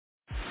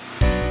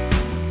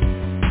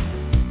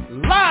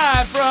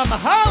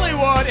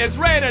Hollywood is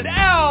rated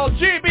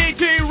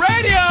LGBT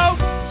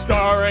Radio,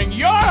 starring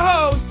your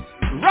host,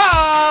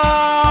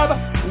 Rob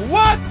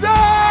Watson!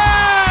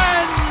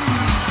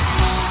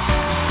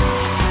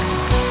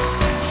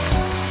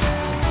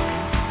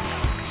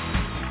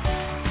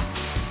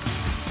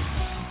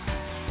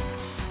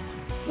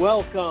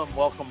 Welcome,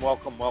 welcome,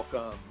 welcome,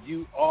 welcome.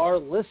 You are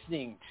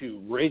listening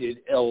to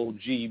Rated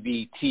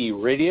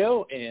LGBT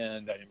Radio,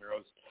 and I'm your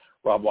host,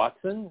 Rob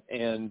Watson,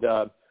 and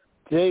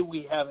today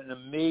we have an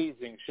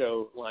amazing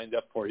show lined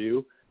up for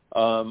you.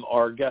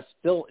 Our guest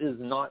still is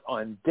not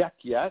on deck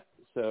yet,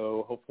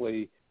 so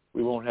hopefully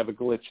we won't have a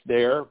glitch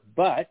there,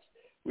 but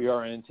we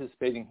are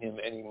anticipating him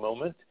any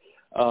moment.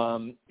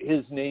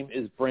 His name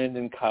is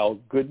Brandon Kyle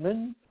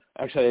Goodman.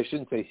 Actually, I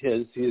shouldn't say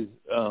his. He is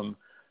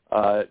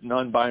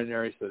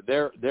non-binary, so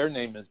their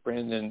name is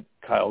Brandon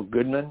Kyle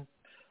Goodman.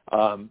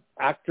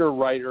 Actor,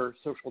 writer,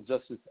 social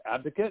justice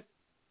advocate,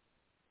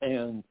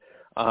 and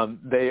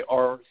they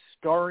are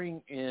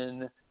starring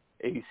in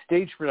a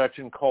stage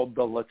production called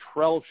the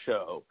Latrell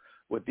Show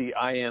with the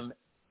IAMA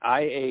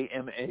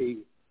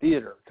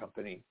Theater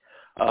Company.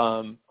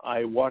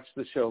 I watched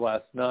the show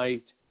last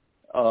night.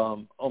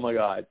 Oh my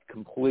God,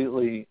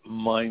 completely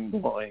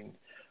mind-blowing.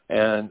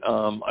 And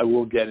I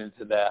will get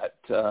into that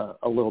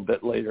a little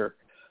bit later.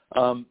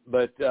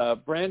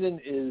 But Brandon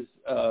is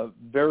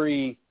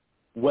very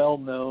well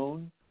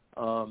known.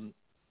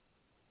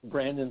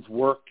 Brandon's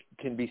work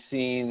can be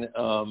seen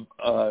on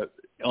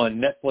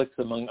Netflix,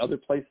 among other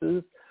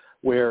places,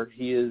 where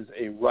he is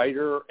a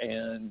writer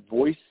and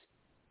voice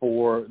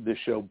for the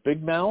show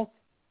Big Mouth.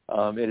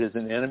 It is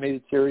an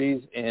animated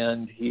series,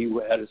 and he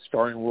had a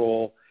starring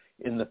role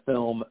in the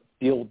film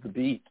Feel the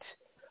Beat.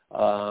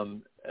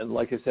 And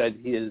like I said,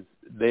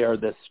 they are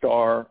the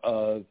star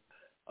of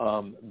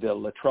the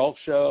Latrell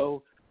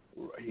Show.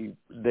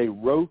 They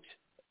wrote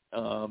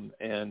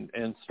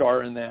and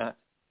star in that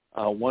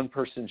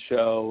one-person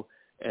show,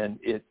 and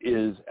it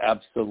is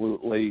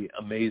absolutely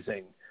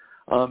amazing.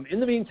 In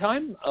the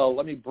meantime,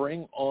 let me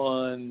bring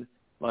on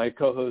my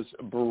co-host,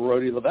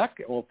 Brody Levesque,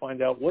 and we'll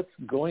find out what's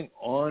going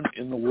on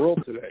in the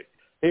world today.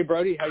 Hey,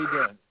 Brody, how you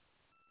doing?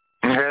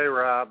 Hey,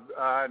 Rob.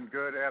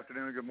 Good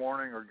afternoon, good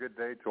morning, or good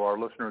day to our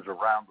listeners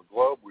around the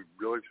globe. We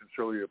really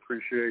sincerely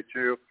appreciate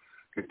you.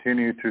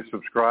 Continue to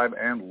subscribe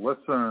and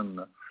listen.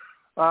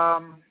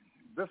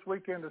 This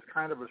weekend is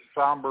kind of a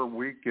somber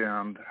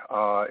weekend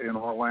in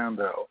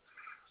Orlando.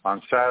 On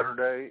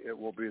Saturday, it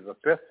will be the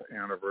 5th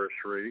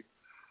anniversary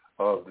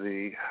of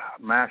the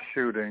mass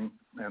shooting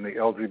and the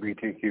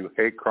LGBTQ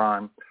hate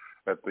crime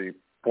at the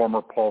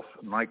former Pulse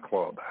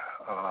nightclub.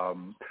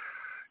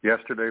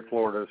 Yesterday,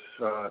 Florida's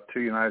two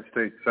United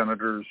States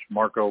Senators,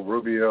 Marco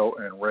Rubio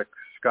and Rick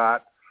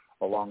Scott,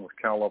 along with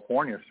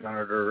California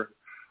Senator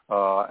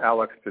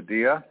Alex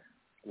Padilla,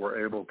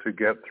 were able to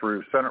get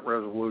through Senate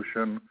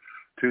Resolution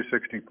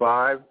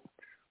 265,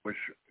 which,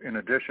 in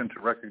addition to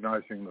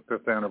recognizing the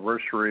 5th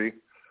anniversary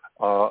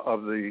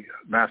of the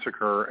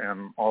massacre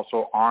and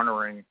also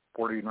honoring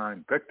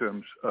 49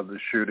 victims of the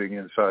shooting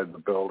inside the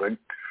building,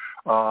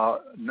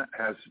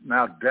 has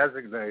now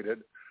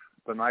designated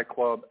the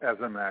nightclub as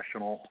a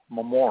national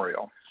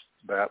memorial.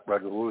 That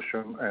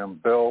resolution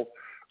and bill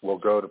will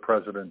go to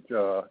President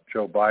Joe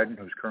Biden,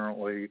 who's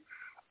currently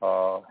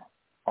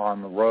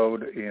on the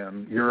road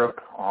in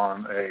Europe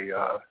on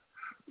a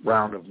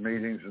round of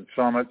meetings and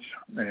summits,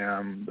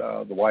 and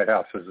the White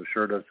House has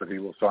assured us that he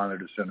will sign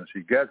it as soon as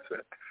he gets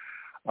it.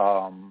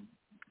 I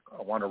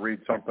want to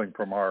read something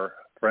from our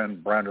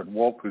friend Brandon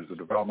Wolf, who's the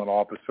development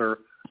officer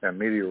and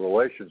media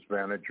relations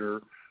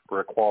manager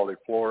for Equality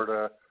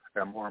Florida,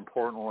 and more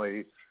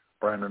importantly,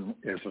 Brandon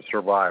is a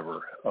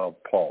survivor of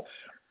Pulse.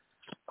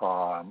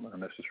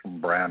 And this is from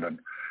Brandon.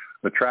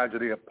 The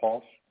tragedy of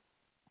Pulse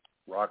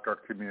rocked our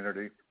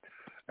community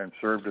and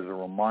served as a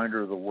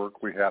reminder of the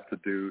work we have to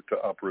do to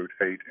uproot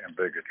hate and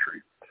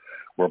bigotry.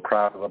 We're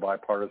proud of the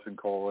bipartisan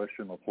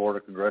coalition of Florida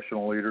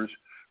congressional leaders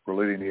for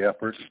leading the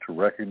efforts to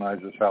recognize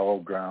this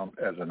hallowed ground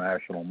as a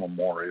national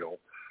memorial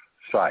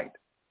site.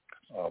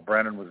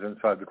 Brandon was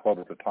inside the club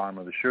at the time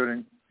of the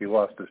shooting. He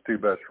lost his two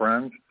best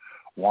friends,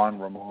 Juan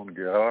Ramon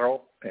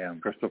Guerrero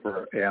and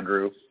Christopher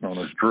Andrew, known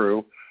as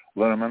Drew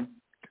Linneman,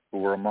 who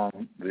were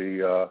among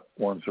the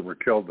ones that were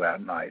killed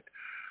that night.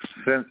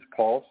 Since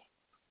Pulse,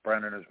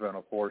 Brandon has been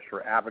a force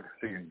for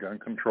advocacy in gun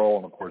control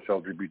and, of course,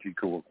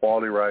 LGBTQ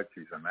equality rights.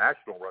 He's a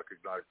national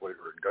recognized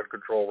leader in gun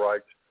control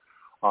rights,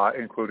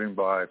 including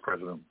by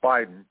President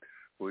Biden,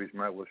 who he's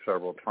met with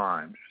several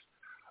times.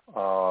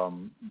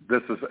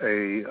 This is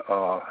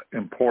a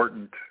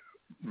important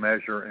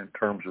measure in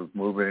terms of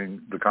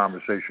moving the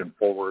conversation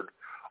forward,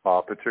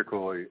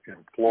 particularly in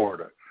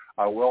Florida.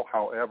 I will,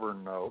 however,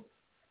 note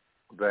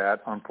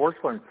that,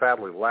 unfortunately and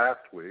sadly,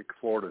 last week,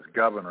 Florida's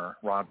governor,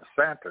 Ron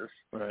DeSantis,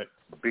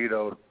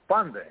 vetoed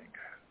funding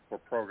for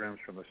programs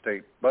from the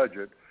state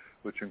budget,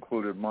 which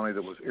included money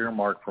that was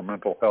earmarked for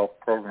mental health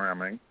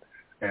programming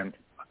and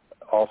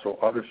also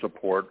other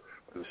support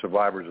for the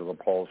survivors of the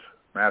Pulse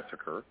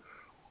massacre,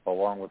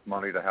 along with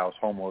money to house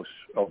homeless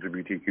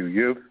LGBTQ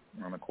youth,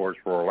 and, of course,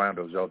 for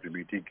Orlando's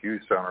LGBTQ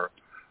Center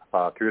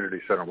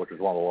Community Center, which is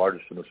one of the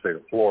largest in the state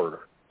of Florida.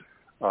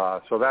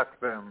 So that's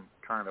been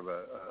kind of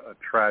a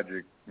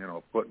tragic,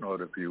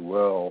 footnote, if you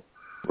will,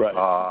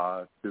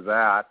 right. To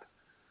that.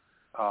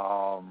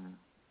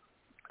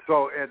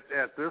 So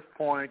at this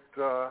point,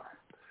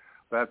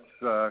 that's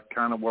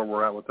kind of where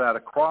we're at with that.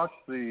 Across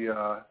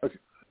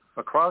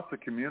the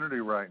community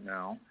right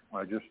now,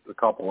 just a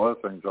couple other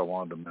things I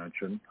wanted to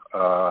mention.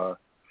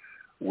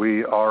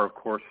 We are, of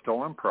course,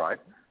 still in Pride.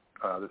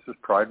 This is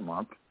Pride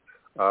Month.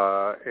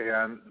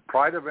 And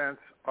Pride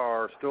events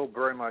are still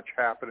very much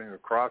happening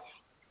across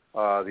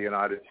the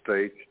United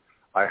States.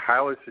 I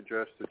highly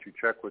suggest that you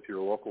check with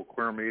your local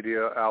queer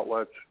media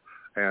outlets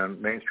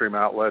and mainstream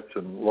outlets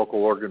and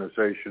local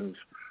organizations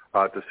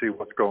to see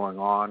what's going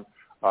on.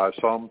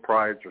 Some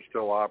prides are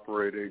still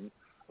operating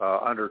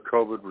under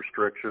COVID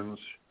restrictions.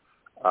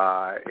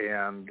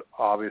 And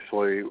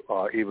obviously,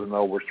 even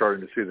though we're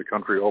starting to see the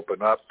country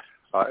open up,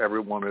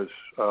 everyone is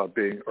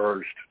being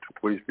urged to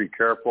please be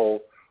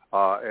careful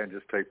and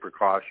just take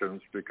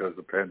precautions because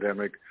the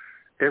pandemic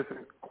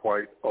isn't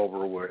quite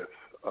over with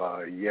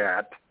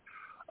yet.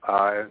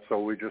 And so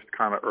we're just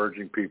kind of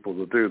urging people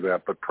to do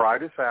that. But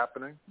Pride is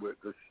happening.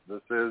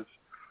 This is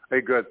a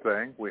good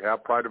thing. We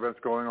have Pride events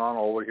going on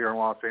all over here in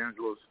Los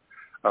Angeles.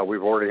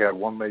 We've already had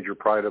one major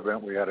Pride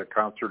event. We had a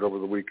concert over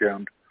the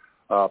weekend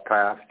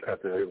past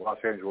at the Los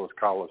Angeles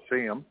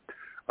Coliseum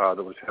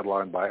that was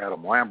headlined by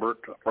Adam Lambert,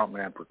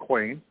 frontman for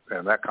Queen,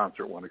 and that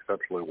concert went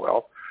exceptionally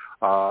well.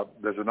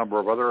 There's a number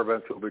of other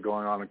events that will be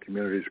going on in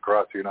communities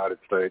across the United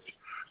States.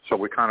 So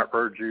we kind of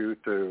urge you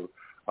to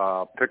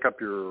pick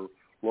up your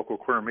local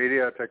queer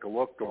media, take a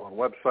look, go on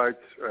websites,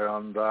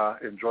 and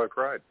enjoy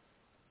Pride.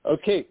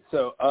 Okay,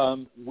 so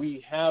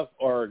we have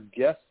our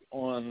guests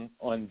on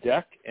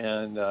deck,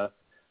 and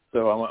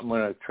so I'm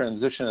going to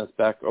transition us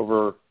back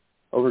over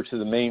to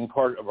the main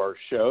part of our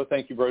show.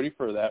 Thank you, Brody,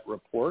 for that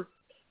report.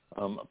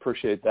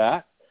 Appreciate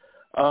that.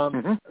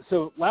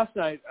 So last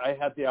night I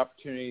had the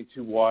opportunity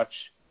to watch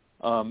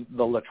the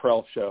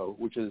Latrell Show,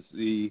 which is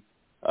the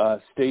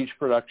stage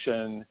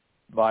production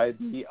by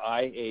the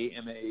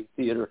IAMA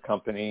Theater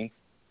Company.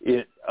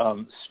 It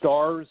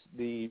stars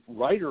the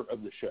writer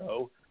of the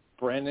show,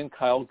 Brandon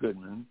Kyle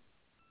Goodman,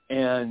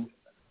 and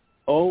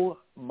oh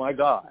my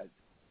God,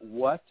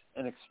 what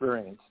an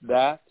experience.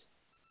 That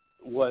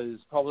was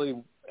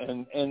probably,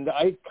 and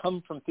I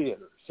come from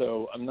theater,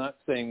 so I'm not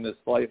saying this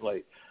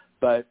lightly,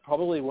 but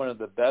probably one of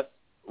the best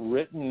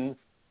written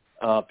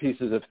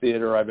pieces of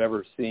theater I've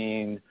ever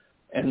seen,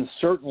 and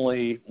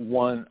certainly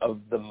one of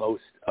the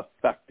most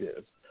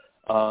effective.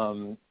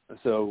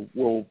 So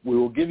we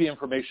will give you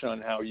information on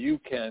how you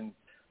can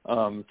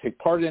take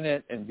part in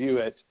it and view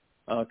it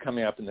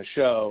coming up in the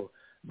show.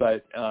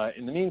 But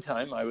in the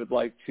meantime, I would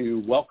like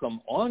to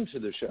welcome onto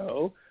the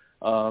show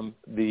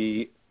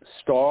the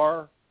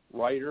star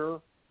writer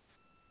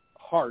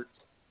heart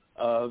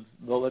of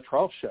the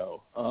Latrell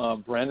Show,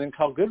 Brandon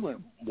Kyle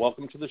Goodman.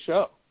 Welcome to the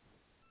show.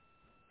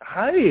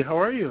 Hi, how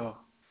are you?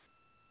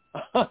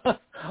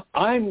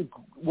 I'm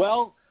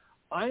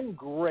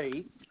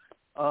great.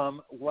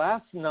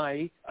 Last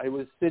night I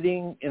was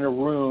sitting in a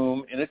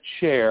room in a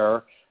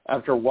chair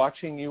after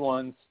watching you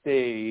on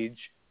stage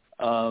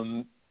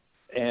and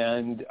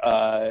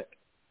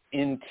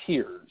in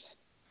tears.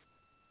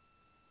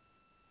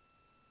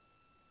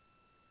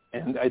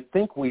 And I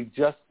think we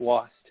just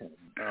lost him.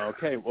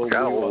 Okay. Well,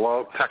 got a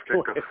little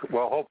technical.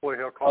 Well, hopefully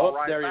he'll call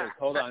right back. There he is.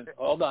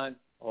 Hold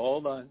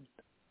on.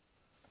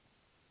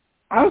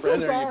 I'm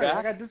Brandon, so sorry.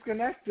 I got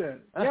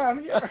disconnected. Yeah,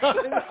 I'm here.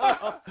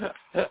 I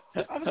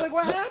was like,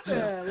 what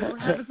happened? We were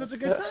having such a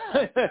good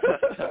time.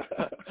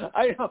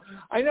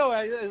 I know.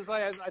 I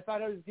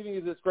thought I was giving you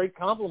this great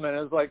compliment.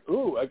 I was like,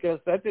 ooh, I guess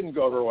that didn't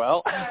go over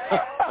well.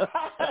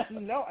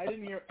 No, I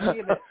didn't hear any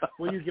of it.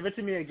 Will you give it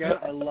to me again?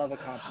 I love a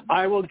compliment.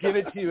 I will give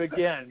it to you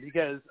again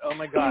because, oh,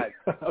 my God.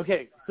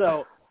 Okay,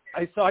 so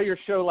I saw your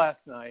show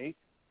last night.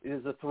 It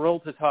is a thrill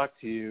to talk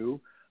to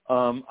you.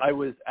 I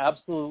was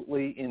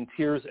absolutely in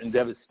tears and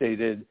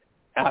devastated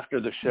after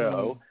the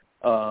show.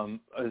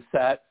 I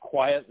sat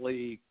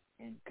quietly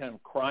kind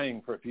of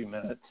crying for a few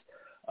minutes.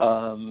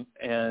 And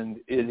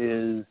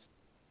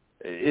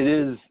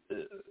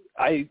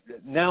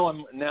now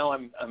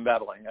I'm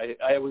battling.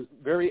 I was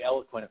very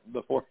eloquent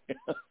before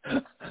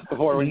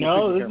when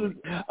you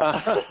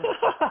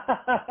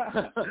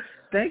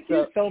Thank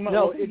you so much.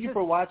 Thank you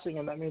for watching,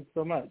 and that means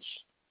so much.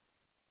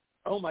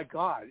 Oh my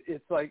God!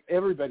 It's like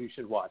everybody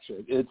should watch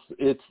it.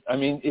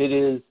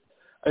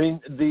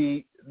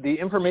 The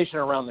information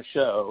around the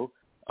show.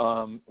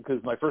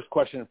 Because my first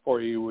question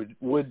for you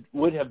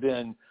would have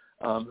been,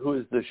 who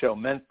is the show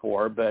meant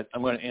for? But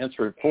I'm going to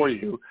answer it for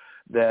you.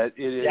 That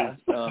it is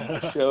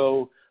a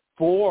show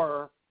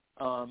for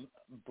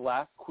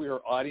Black queer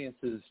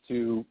audiences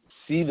to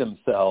see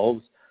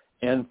themselves,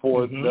 and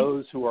for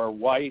those who are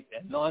white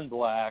and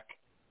non-Black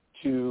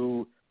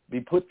to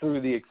be put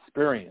through the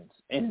experience.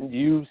 And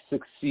you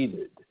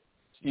succeeded.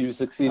 You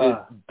succeeded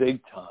big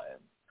time.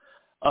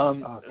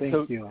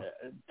 Thank you.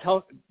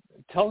 Tell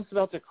us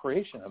about the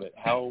creation of it.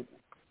 How,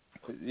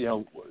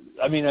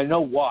 I know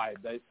why,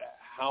 but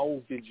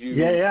how did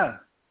you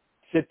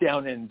sit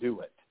down and do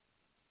it?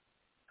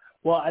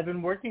 Well, I've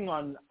been working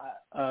on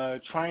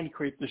trying to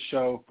create the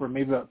show for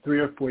maybe about 3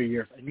 or 4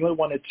 years. I knew I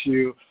wanted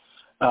to.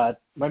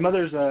 My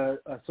mother's a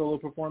solo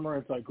performer,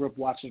 and so I grew up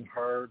watching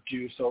her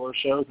do solo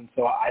shows, and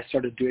so I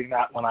started doing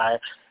that when I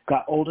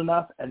got old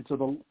enough. And so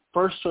the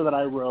first show that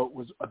I wrote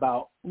was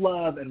about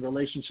love and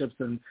relationships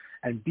and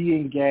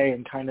being gay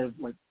and kind of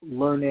like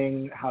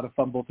learning how to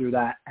fumble through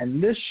that.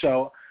 And this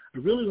show, I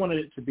really wanted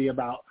it to be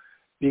about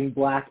being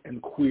Black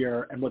and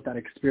queer and what that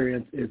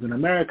experience is in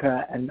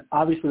America. And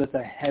obviously that's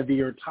a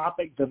heavier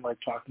topic than like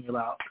talking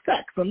about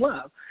sex and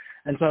love.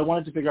 And so I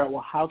wanted to figure out,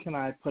 well, how can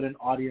I put an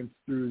audience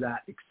through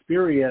that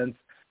experience,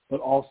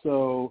 but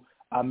also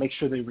make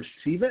sure they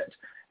receive it?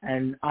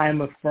 And I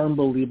am a firm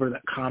believer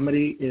that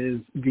comedy is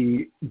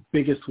the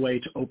biggest way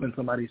to open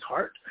somebody's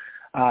heart.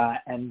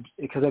 And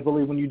because I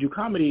believe when you do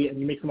comedy and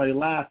you make somebody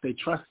laugh, they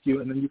trust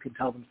you, and then you can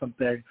tell them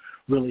something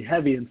really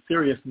heavy and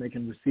serious and they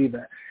can receive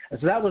it. And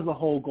so that was the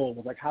whole goal,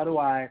 was like, how do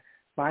I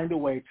find a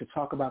way to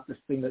talk about this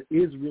thing that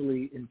is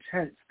really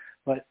intense,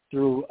 but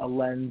through a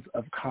lens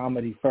of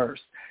comedy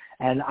first?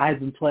 And I've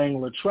been playing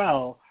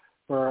Latrell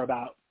for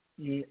about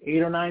 8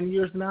 or 9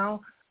 years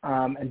now,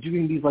 and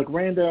doing these like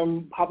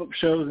random pop-up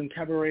shows and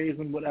cabarets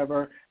and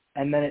whatever.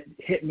 And then it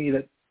hit me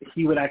that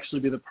he would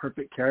actually be the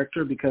perfect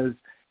character, because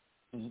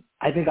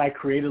I think I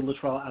created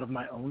Latrell out of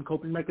my own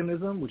coping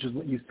mechanism, which is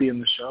what you see in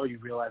the show. You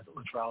realize that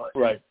Latrell,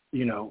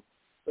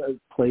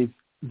 plays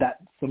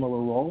that similar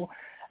role.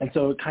 And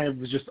so it kind of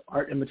was just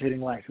art imitating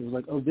life. It was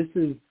like,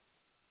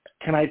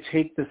 can I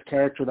take this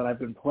character that I've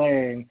been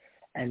playing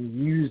and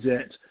use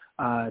it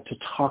to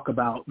talk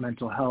about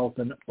mental health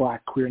and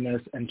Black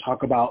queerness, and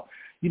talk about,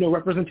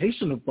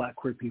 representation of Black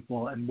queer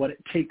people and what it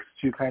takes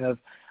to kind of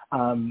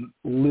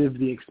live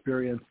the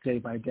experience day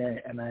by day.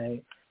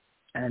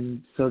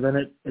 And so then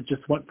it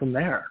just went from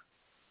there.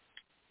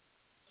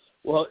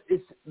 Well,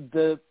 it's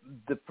the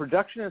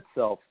production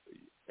itself,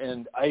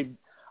 and I'm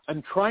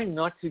trying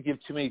not to give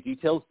too many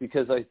details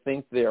because I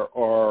think there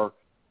are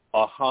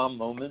aha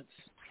moments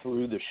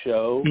through the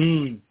show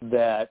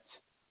that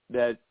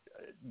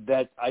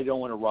I don't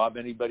want to rob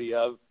anybody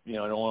of. I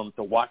don't want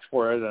them to watch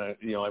for it.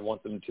 I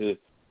want them to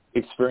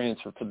experience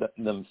it for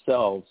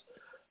themselves.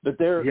 But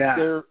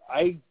to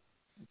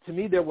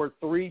me, there were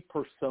 3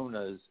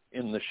 personas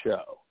in the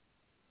show.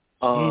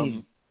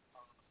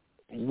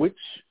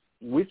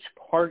 Which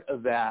part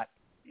of that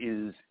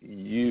is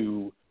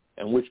you,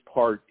 and which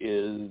part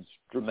is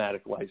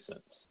dramatic license?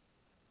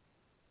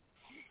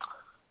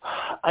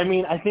 I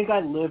mean, I think I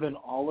live in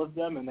all of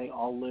them, and they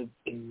all live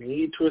in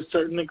me to a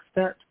certain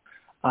extent.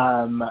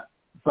 I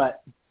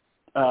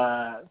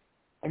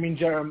mean,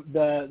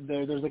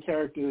 there's another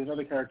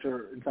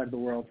character inside the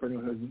world, for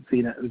anyone who hasn't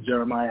seen it, is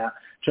Jeremiah.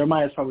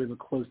 Jeremiah is probably the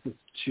closest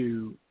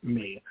to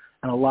me.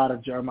 And a lot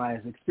of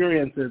Jeremiah's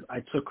experiences I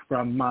took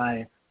from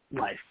my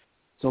life.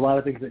 So a lot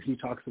of things that he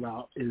talks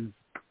about is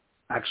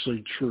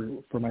actually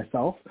true for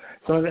myself.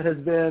 Some of it has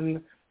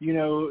been,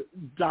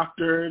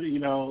 doctored,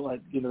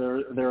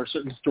 there are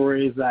certain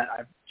stories that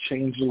I've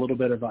changed a little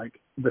bit of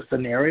like the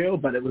scenario,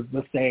 but it was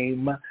the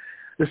same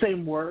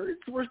words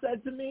were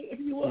said to me, if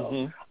you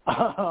will.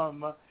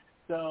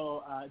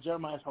 So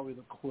Jeremiah is probably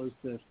the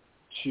closest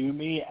to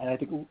me, and I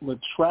think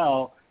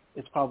Latrell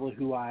is probably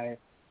who I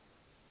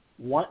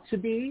want to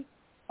be,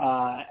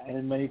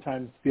 and many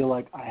times feel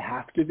like I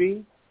have to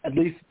be. At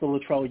least the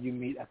Latrell you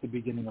meet at the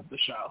beginning of the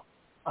show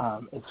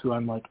is who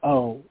I'm like,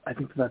 oh, I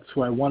think that's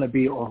who I want to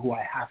be or who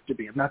I have to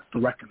be, and that's the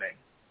reckoning.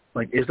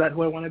 Like, is that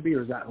who I want to be,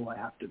 or is that who I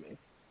have to be?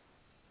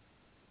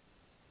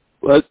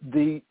 Well,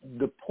 the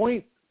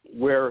point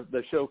where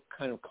the show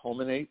kind of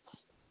culminates,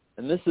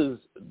 and this is,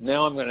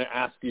 now I'm going to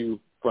ask you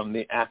from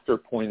the actor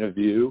point of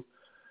view,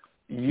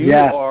 you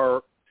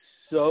are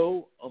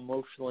so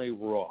emotionally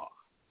raw.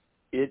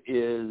 It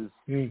is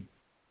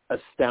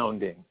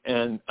astounding.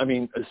 And, I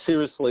mean,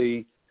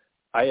 seriously,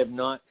 I have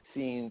not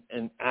seen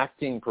an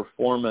acting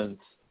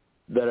performance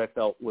that I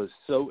felt was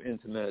so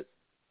intimate,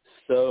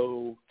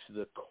 so to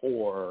the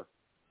core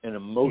and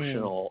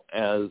emotional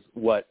as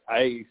what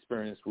I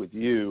experienced with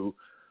you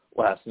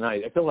last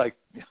night. I feel like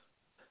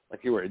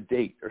you were a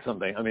date or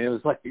something. I mean, it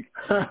was like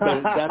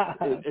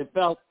it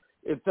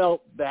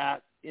felt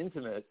that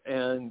intimate,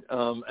 and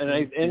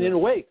in a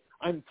way,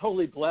 I'm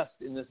totally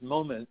blessed in this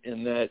moment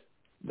in that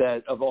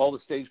of all the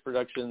stage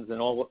productions and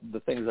all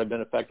the things I've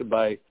been affected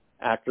by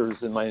actors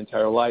in my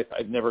entire life,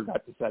 I've never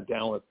got to sit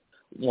down with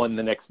one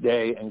the next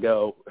day and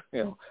go,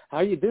 how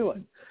you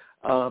doing?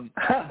 But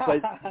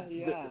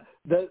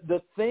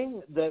the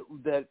thing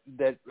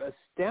that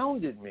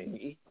astounded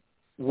me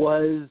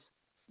was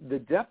the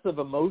depth of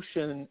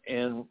emotion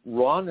and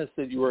rawness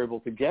that you were able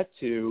to get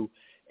to,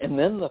 and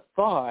then the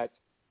thought,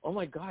 oh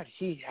my God,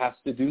 he has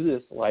to do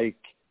this like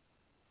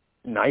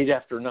night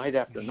after night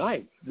after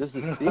night. This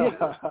is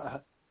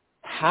theater.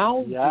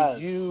 How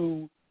did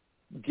you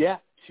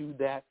get to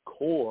that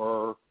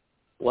core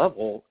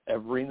level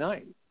every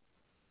night?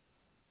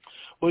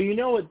 Well,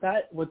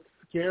 what's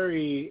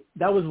scary,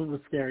 that was what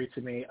was scary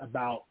to me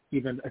about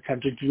even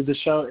attempting to do the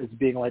show, is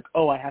being like,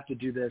 oh, I have to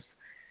do this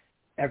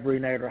every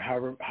night or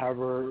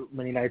however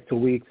many nights a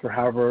week for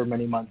however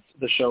many months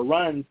the show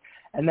runs.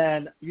 And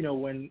then,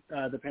 when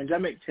the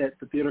pandemic hit,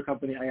 the theater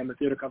company, IAMA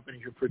Theater Company,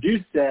 who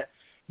produced it,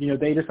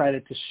 they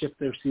decided to shift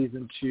their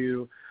season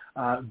to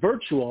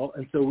virtual.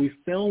 And so we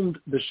filmed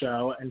the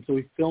show. And so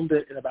we filmed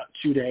it in about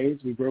 2 days.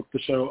 We broke the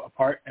show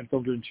apart and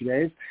filmed it in 2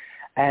 days.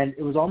 And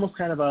it was almost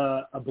kind of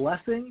a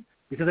blessing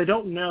because I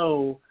don't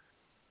know,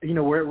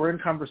 we're in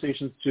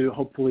conversations to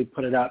hopefully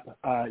put it up,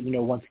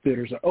 once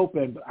theaters are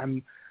open. But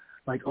I'm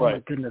like, oh, my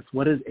goodness,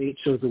 what is 8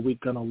 shows a week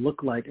going to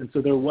look like? And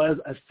so there was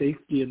a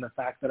safety in the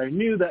fact that I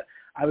knew that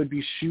I would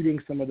be shooting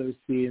some of those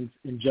scenes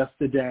in just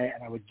a day,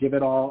 and I would give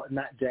it all in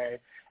that day,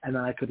 and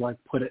then I could,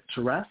 put it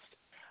to rest.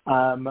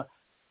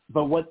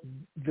 But what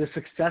the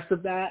success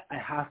of that, I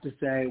have to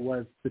say,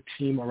 was the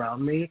team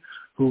around me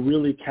who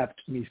really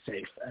kept me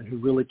safe and who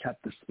really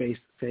kept the space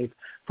safe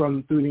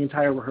through the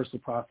entire rehearsal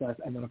process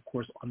and then, of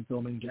course, on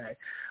filming day.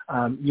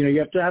 You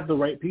have to have the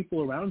right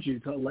people around you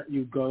to let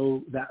you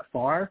go that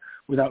far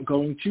without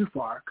going too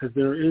far because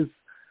there is,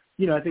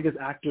 I think as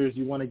actors,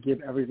 you want to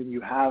give everything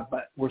you have,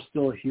 but we're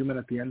still a human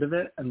at the end of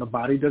it, and the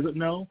body doesn't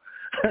know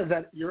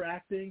that you're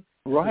acting.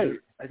 Right.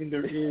 I think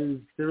there is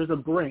a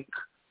brink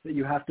that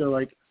you have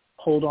to,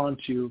 hold on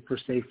to for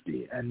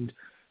safety. And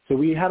so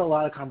we had a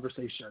lot of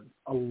conversations,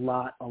 a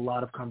lot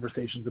of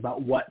conversations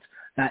about what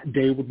that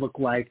day would look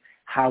like,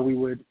 how we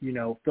would,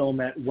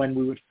 film it, when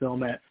we would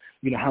film it,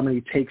 how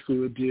many takes we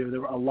would do. There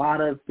were a lot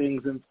of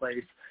things in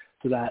place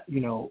so that,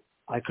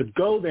 I could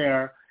go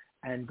there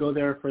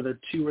for the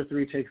 2 or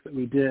 3 takes that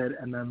we did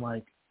and then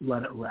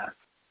let it rest.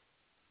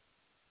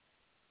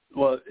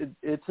 Well,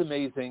 it's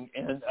amazing.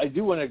 And I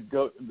do want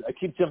to I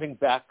keep jumping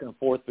back and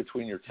forth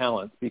between your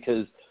talents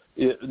because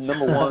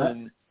number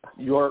one,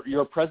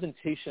 your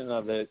presentation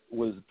of it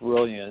was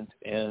brilliant,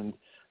 and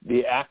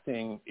the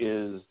acting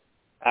is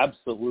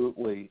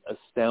absolutely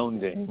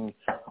astounding.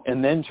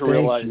 And then to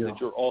realize that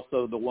you're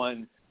also the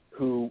one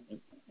who,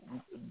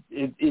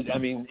 it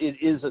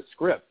is a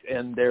script,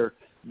 and there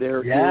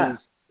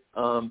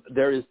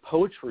is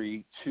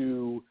poetry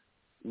to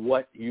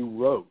what you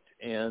wrote,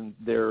 and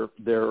there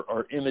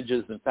are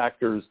images and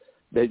factors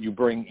that you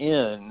bring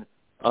in.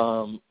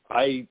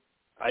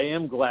 I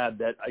am glad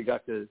that I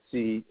got to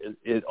see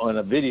it on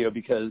a video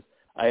because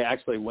I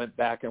actually went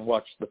back and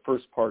watched the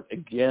first part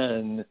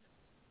again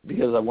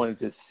because I wanted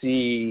to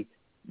see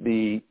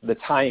the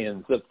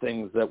tie-ins of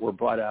things that were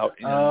brought out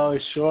in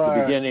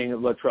the beginning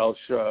of Latrell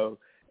Show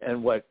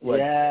and what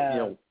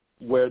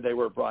where they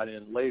were brought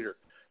in later.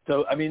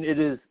 So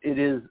it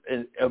is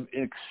an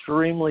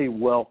extremely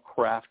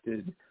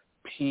well-crafted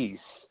piece,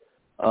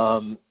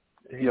 from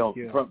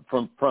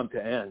front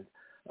to end.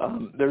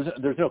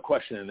 There's no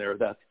question in there.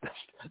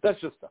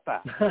 That's just a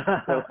fact.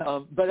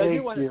 So, but I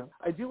do want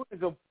to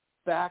go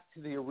back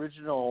to the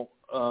original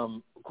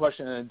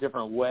question in a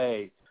different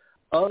way.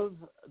 Of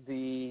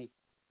the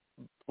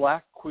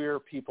Black queer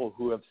people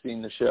who have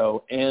seen the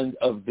show and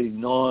of the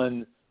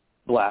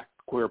non-Black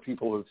queer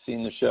people who have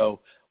seen the show,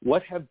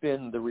 what have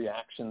been the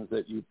reactions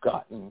that you've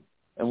gotten,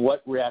 and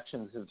what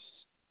reactions have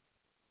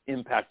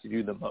impacted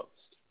you the most?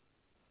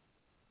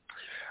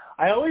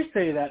 I always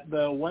say that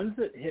the ones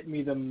that hit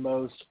me the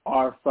most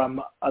are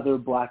from other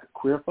Black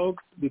queer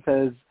folks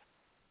because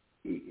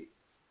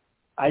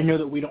I know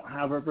that we don't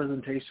have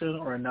representation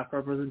or enough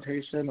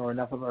representation or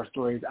enough of our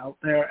stories out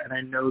there, and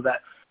I know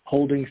that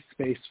holding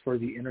space for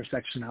the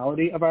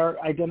intersectionality of our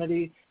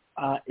identity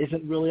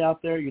isn't really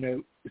out there.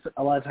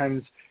 A lot of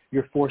times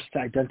you're forced to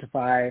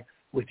identify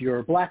with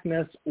your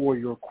Blackness or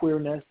your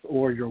queerness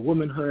or your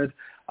womanhood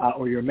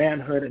or your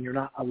manhood, and you're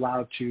not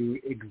allowed to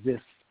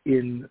exist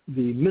in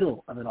the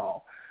middle of it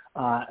all.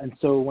 And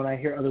so when I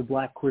hear other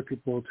Black queer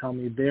people tell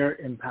me their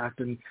impact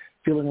and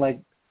feeling like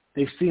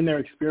they've seen their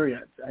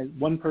experience.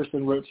 One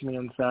person wrote to me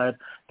and said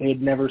they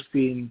had never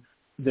seen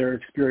their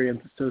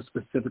experience so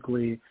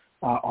specifically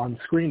on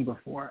screen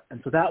before.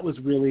 And so that was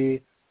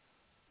really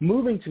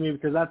moving to me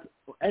because that's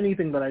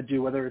anything that I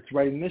do, whether it's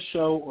writing this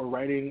show or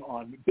writing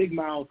on Big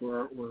Mouth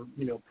or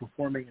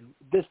performing in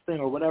this thing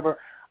or whatever,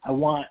 I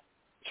want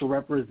to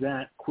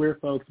represent queer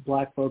folks,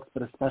 Black folks,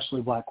 but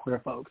especially Black queer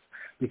folks,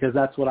 because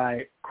that's what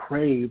I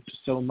craved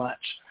so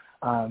much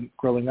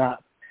growing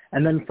up.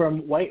 And then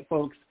from white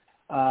folks,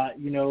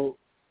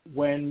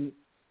 when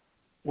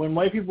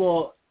white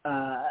people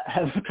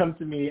have come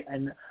to me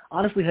and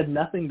honestly had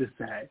nothing to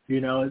say,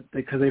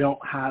 because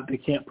they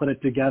can't put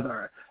it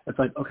together. It's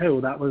like, okay,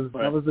 well that was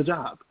the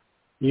job,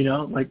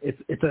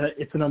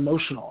 it's an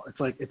emotional,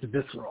 it's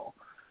visceral.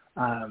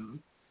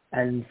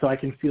 And so I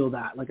can feel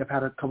that. I've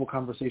had a couple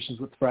conversations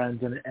with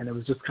friends and it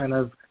was just kind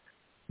of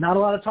not a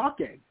lot of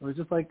talking. It was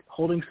just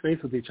holding space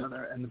with each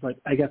other. And it's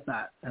I get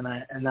that.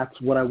 And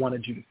that's what I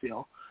wanted you to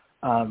feel.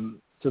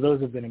 So those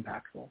have been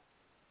impactful.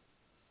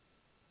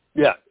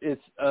 Yeah.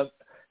 It's,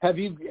 have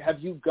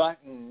you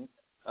gotten,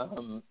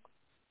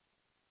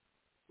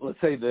 let's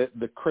say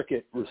the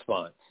cricket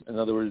response, in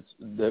other words,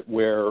 that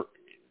where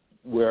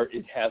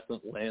it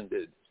hasn't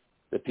landed,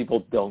 that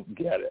people don't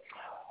get it?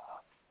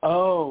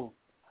 Oh,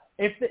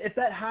 if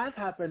that has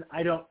happened,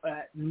 I don't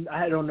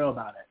know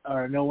about it,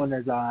 or no one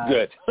has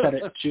said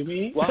it to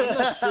me. Well, I'm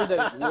not sure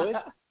that it would.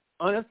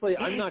 Honestly,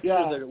 I'm not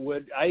sure that it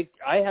would. I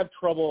have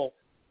trouble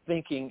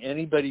thinking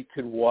anybody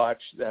could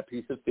watch that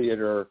piece of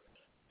theater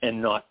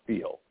and not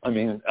feel. I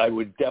mean, I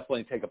would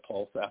definitely take a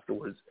pulse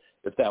afterwards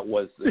if that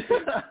was the case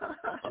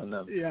on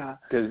them. Yeah,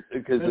 because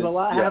there's a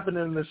lot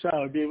happening in the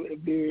show.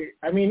 It'd be,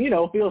 I mean,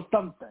 feel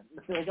something.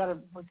 So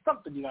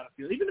something you gotta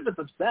feel, even if it's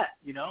upset,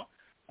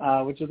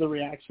 which is a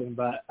reaction.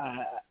 But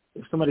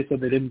if somebody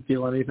said they didn't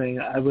feel anything,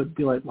 I would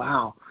be like,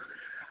 wow,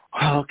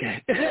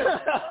 okay.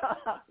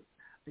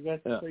 I guess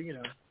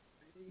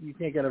you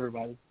can't get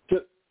everybody.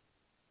 So,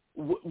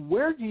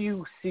 where do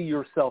you see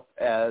yourself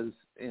as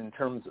in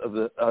terms of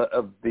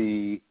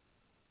the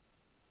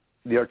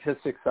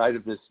artistic side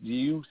of this? Do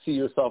you see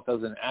yourself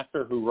as an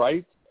actor who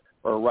writes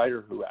or a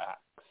writer who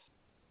acts?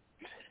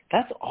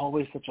 That's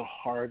always such a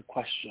hard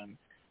question.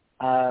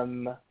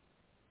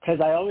 Because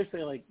I always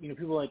say,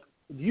 people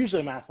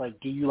usually I'm asked,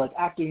 do you like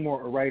acting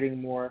more or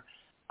writing more?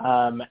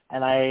 And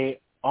I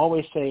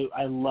always say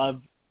I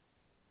love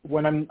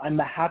when I'm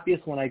the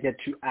happiest when I get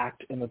to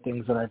act in the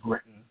things that I've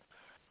written.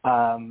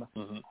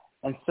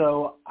 And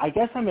so I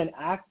guess I'm an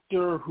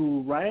actor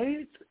who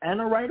writes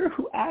and a writer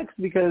who acts,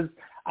 because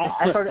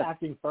I started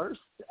acting first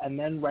and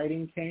then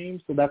writing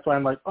came. So that's why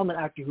I'm I'm an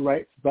actor who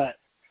writes. But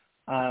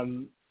as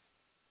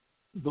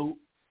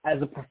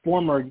a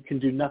performer, you can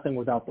do nothing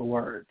without the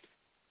words,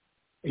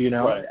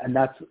 Right. And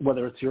that's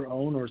whether it's your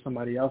own or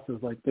somebody else's.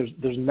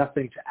 There's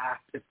nothing to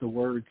act if the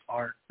words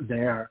aren't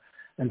there.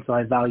 And so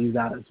I value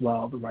that as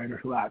well, the writer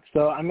who acts.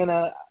 So I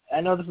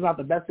know this is not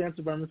the best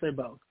answer, but I'm going to say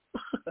both.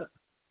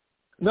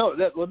 No,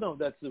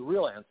 that's the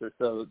real answer.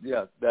 So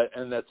yeah,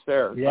 that's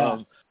fair.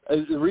 Yeah.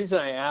 The reason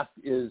I ask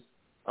is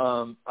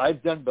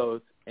I've done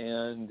both,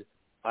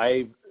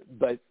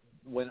 but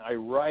when I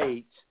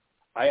write,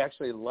 I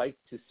actually like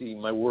to see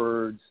my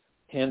words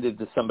handed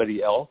to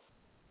somebody else,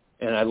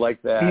 and I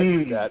like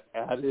that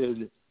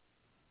added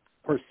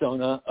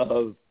persona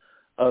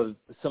of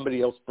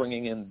somebody else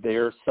bringing in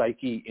their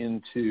psyche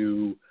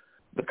into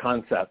the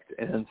concept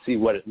and see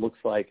what it looks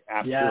like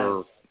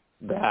after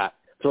that.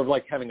 Sort of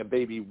like having a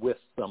baby with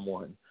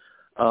someone.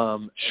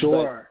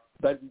 Sure.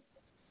 But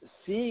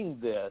seeing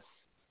this,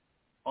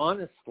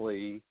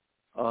 honestly,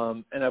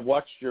 and I've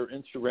watched your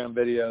Instagram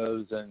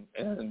videos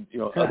and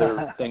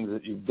other things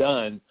that you've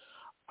done,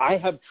 I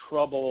have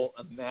trouble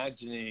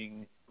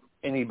imagining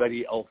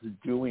anybody else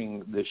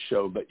doing this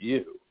show but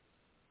you.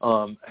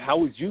 How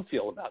would you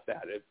feel about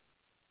that if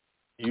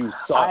you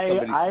saw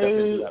somebody step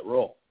into that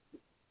role?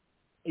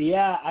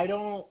 Yeah, I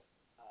don't.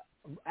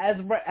 As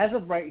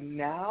of right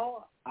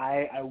now,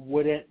 I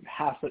wouldn't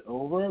pass it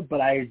over,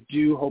 but I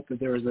do hope that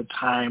there is a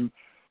time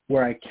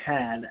where I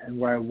can and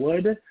where I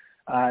would.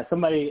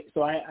 So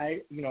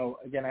I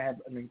again, I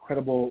have an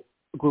incredible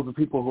group of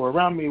people who are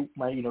around me,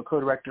 my,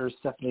 co-directors,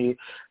 Stephanie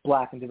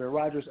Black and David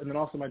Rogers, and then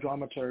also my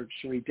dramaturg,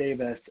 Cherie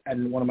Davis,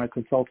 and one of my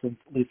consultants,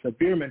 Lisa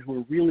Bierman, who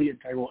are really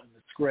integral in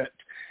the script.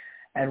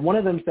 And one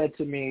of them said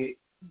to me,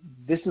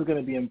 this is going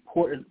to be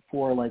important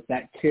for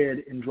that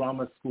kid in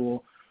drama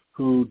school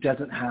who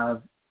doesn't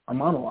have a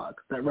monologue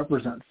that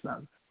represents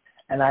them.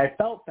 And I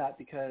felt that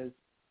because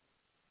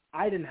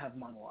I didn't have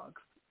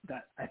monologues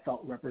that I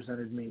felt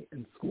represented me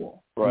in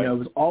school. Right. It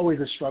was always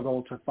a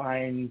struggle to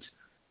find,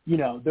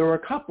 there were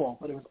a couple,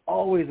 but it was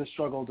always a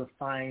struggle to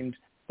find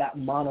that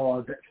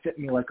monologue that fit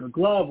me like a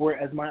glove,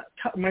 whereas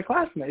my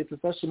classmates,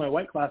 especially my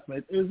white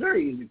classmates, it was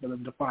very easy for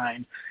them to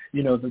find,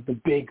 the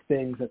big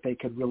things that they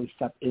could really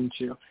step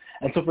into.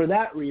 And so for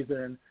that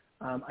reason,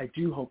 I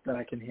do hope that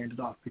I can hand it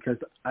off, because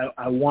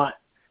I want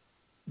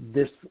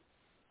this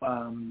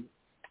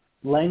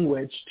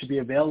language to be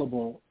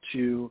available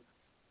to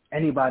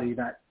anybody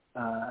that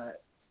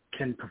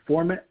can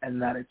perform it,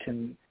 and that it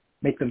can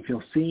make them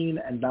feel seen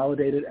and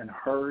validated and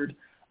heard,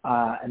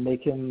 and they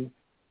can,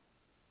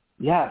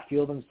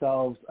 feel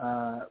themselves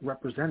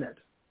represented.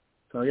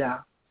 So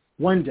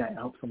one day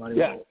I hope somebody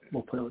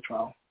will play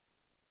Latrell.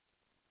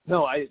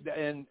 No,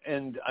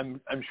 and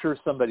I'm sure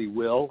somebody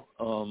will,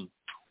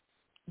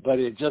 but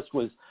it just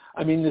was.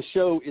 I mean, the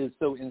show is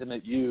so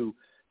intimate.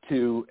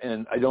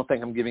 And I don't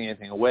think I'm giving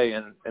anything away,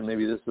 and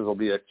maybe this will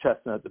be a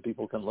chestnut that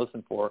people can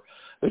listen for,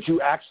 but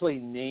you actually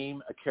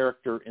name a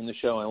character in the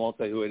show, and I won't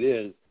say who it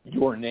is,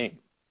 your name.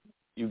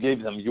 You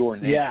gave them your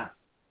name. Yeah.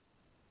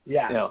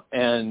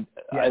 And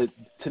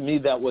to me,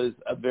 that was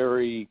a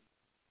very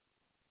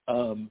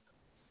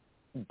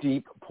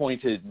deep,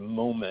 pointed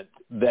moment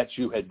that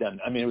you had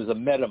done. I mean, it was a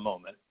meta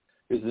moment.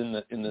 It was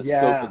in the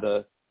scope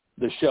of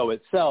the show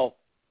itself.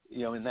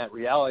 In that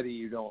reality,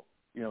 you don't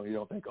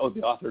think, oh,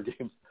 the author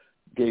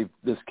gave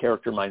this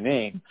character my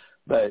name,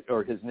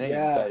 or his name.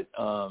 Yeah.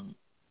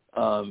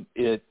 But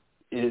it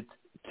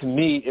to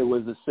me, it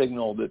was a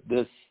signal that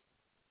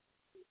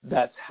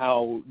that's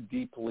how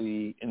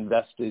deeply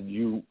invested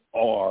you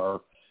are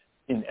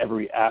in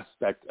every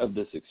aspect of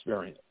this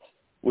experience,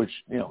 which,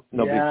 no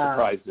big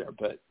surprise there,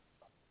 but,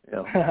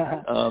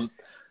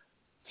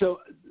 so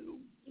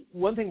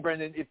one thing,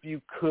 Brandon, if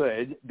you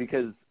could,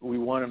 because we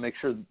want to make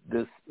sure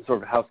this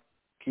sort of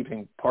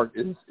housekeeping part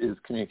is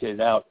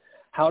communicated out,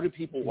 how do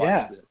people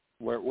watch this?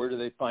 Where do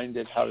they find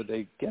it? How do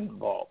they get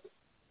involved?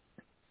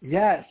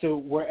 Yeah, so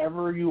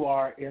wherever you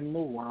are in the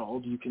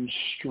world, you can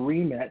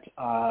stream it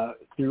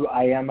through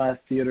IAMA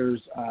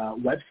Theater's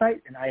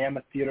website, and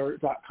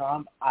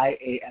IAMAtheater.com,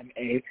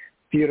 IAMA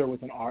Theater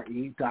with an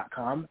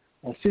RE.com.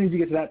 As soon as you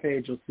get to that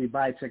page, you'll see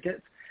buy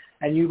tickets,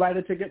 and you buy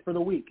the ticket for the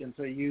week, and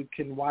so you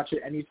can watch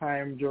it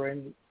anytime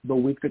during the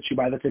week that you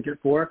buy the ticket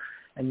for,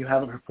 and you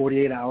have it for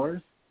 48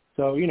 hours.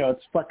 So,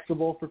 it's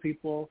flexible for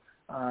people,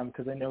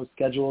 because I know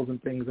schedules and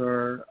things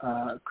are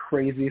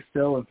crazy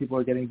still, and people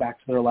are getting back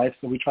to their life.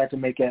 So we try to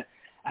make it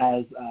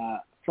as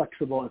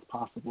flexible as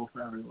possible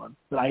for everyone.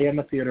 But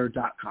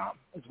IAMAtheater.com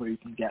is where you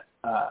can get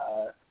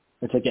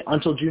the ticket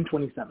until June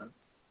 27th.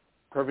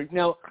 Perfect.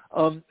 Now,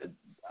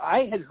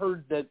 I had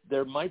heard that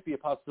there might be a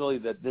possibility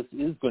that this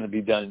is going to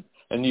be done,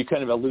 and you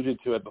kind of alluded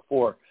to it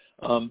before,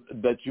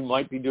 that you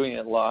might be doing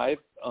it live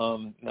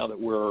now that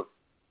we're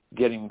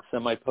getting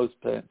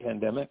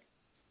semi-post-pandemic.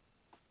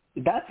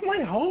 That's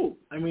my hope.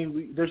 I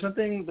mean, there's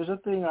nothing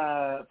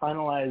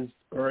finalized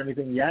or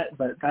anything yet,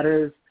 but that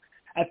is.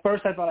 At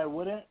first, I thought I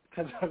wouldn't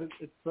because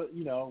it's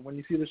when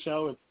you see the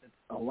show, it's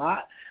a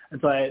lot,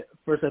 and so I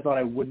thought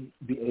I wouldn't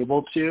be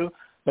able to.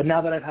 But now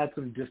that I've had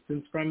some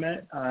distance from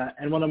it,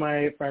 and one of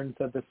my friends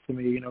said this to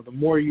me, the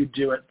more you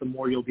do it, the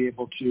more you'll be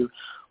able to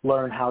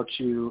learn how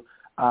to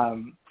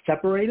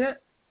separate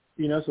it.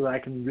 So that I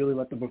can really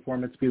let the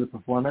performance be the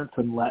performance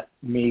and let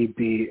me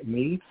be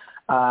me.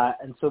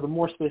 And so the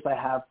more space I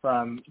have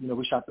from,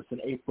 we shot this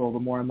in April, the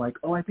more I'm like,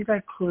 I think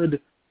I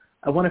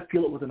want to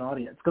feel it with an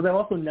audience. Because I've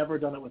also never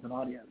done it with an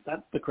audience.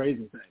 That's the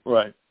crazy thing.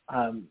 Right.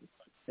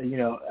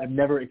 I've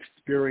never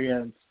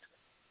experienced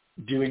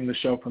doing the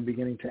show from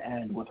beginning to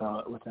end with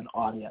an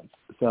audience.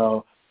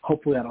 So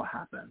hopefully that'll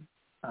happen.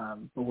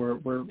 But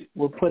we're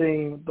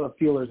putting the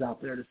feelers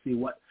out there to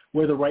see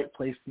where the right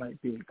place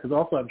might be. Because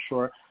also I'm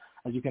sure,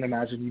 as you can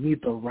imagine, you need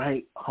the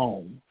right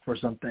home for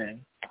something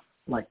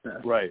like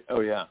this. Right. Oh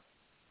yeah.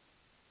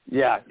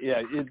 Yeah.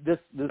 This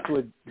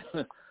would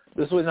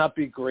this would not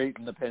be great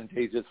in the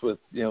Pantages with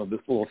this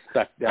little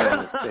speck down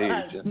on the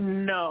stage.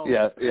 And, no.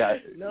 Yeah.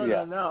 No.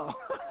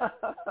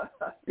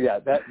 Yeah.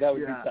 That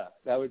would be tough.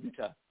 That would be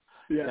tough.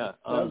 Yeah.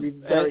 That would be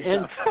very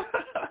tough.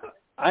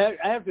 I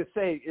have to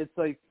say, it's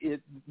like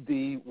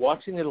the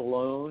watching it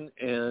alone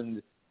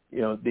and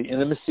the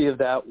intimacy of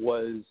that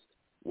was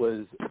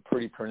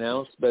pretty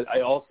pronounced, but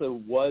I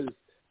also was,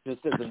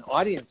 just as an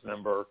audience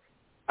member,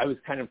 I was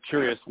kind of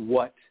curious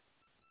what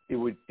it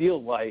would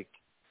feel like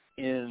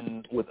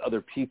with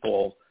other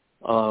people,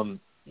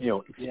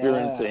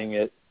 experiencing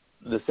it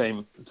the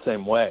same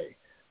way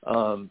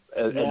at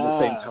the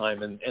same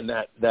time, and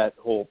that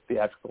whole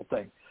theatrical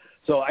thing.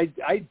 So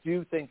I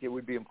do think it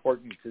would be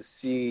important to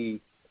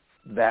see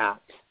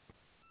that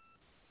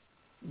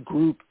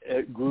group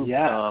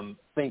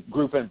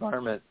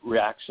environment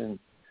reaction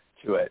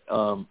to it,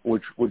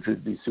 which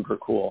would be super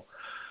cool.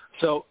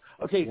 So,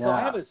 okay, so I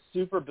have a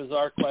super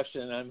bizarre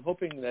question, and I'm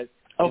hoping that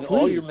in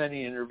all your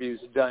many interviews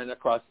done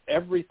across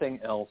everything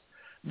else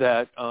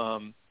that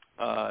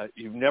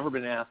you've never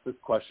been asked this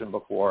question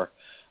before.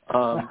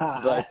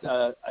 But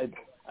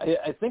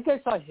I think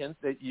I saw a hint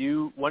that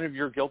one of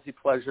your guilty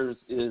pleasures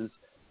is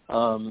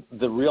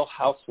the Real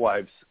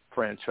Housewives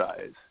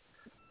franchise.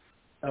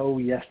 Oh,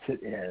 yes,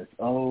 it is.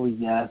 Oh,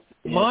 yes,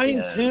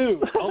 Mine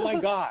too. Oh, my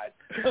God.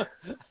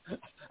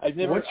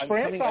 Which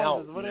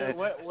franchises? What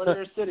are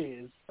your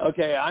cities?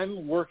 Okay,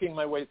 I'm working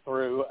my way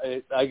through.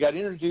 I got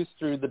introduced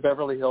through the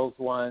Beverly Hills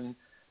one.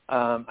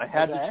 I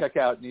had to check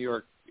out New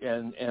York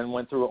and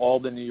went through all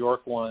the New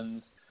York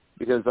ones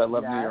because I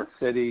love New York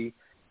City.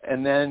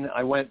 And then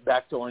I went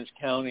back to Orange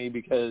County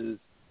because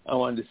I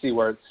wanted to see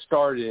where it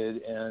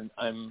started, and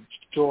I'm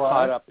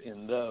caught up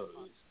in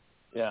those.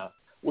 Yeah.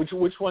 Which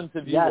ones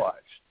have you watched?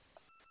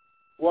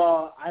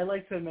 Well, I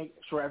like to make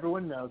sure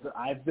everyone knows that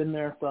I've been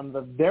there from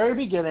the very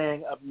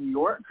beginning of New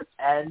York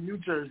and New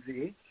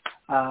Jersey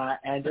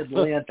and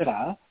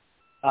Atlanta.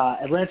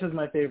 Atlanta is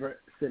my favorite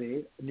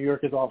city. New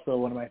York is also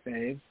one of my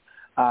faves.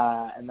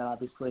 And then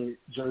obviously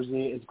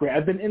Jersey is great.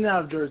 I've been in and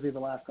out of Jersey the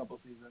last couple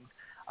of seasons.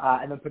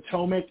 And then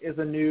Potomac is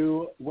a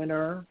new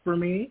winner for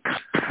me.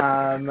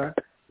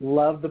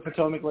 Love the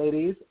Potomac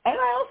ladies. And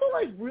I also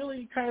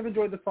really kind of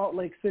enjoyed the Salt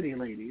Lake City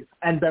ladies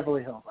and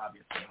Beverly Hills,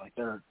 obviously.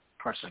 They're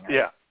crushing it.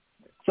 Yeah.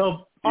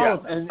 So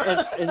and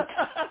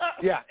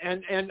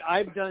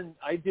I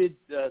did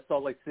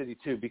Salt Lake City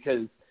too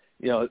because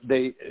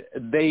they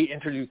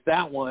introduced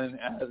that one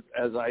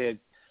as I had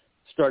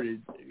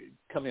started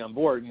coming on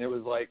board, and it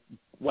was like,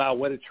 wow,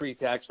 what a treat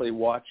to actually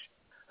watch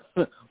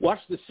the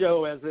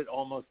show as it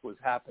almost was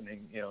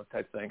happening,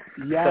 type thing.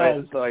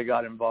 Yes. So I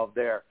got involved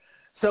there.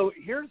 So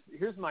here's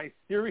my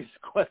serious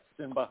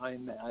question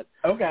behind that.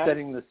 Okay.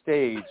 Setting the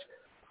stage.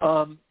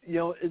 A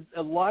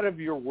lot of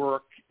your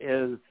work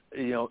is,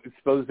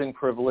 exposing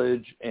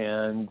privilege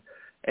and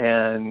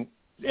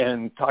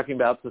talking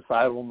about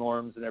societal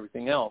norms and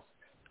everything else.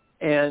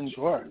 And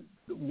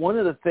one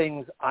of the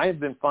things I've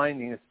been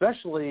finding,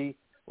 especially,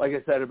 like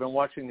I said, I've been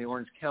watching the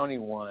Orange County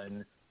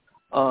one,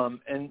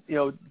 and,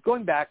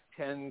 going back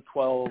 10,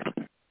 12,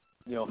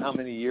 how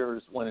many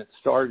years when it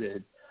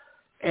started,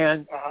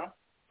 and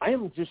I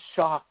am just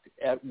shocked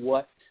at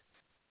what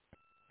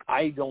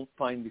I don't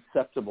find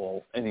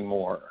acceptable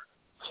anymore,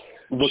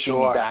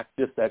 looking back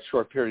just that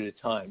short period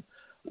of time.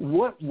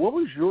 What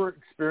was your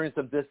experience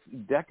of this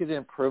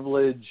decadent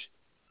privilege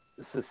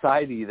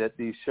society that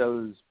these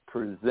shows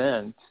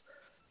present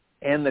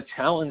and the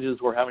challenges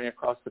we're having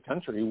across the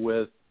country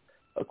with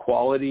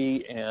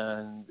equality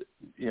and,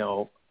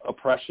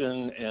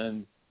 oppression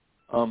and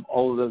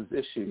all of those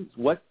issues?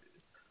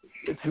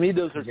 To me,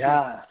 those are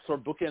sort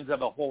of bookends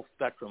of a whole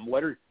spectrum.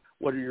 What are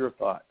your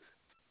thoughts?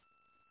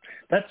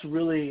 That's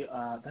really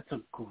that's a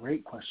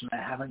great question. I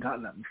haven't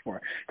gotten that before,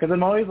 because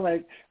I'm always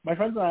like, my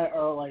friends and I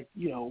are like,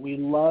 we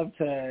love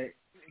to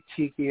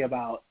kiki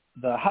about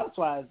the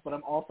housewives, but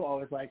I'm also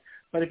always like,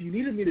 but if you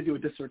needed me to do a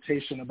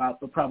dissertation about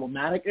the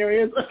problematic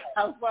areas of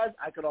housewives,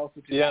 I could also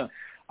do that.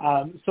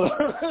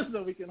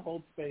 So we can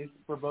hold space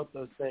for both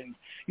those things.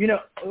 The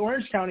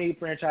Orange County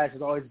franchise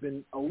has always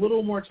been a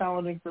little more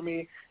challenging for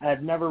me, and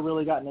I've never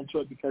really gotten into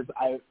it because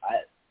I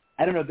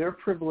don't know, their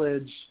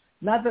privilege.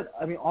 Not that,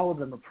 all of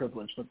them are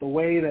privileged, but the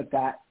way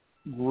that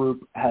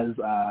group has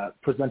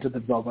presented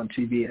themselves on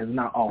TV has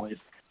not always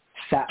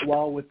sat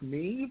well with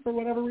me for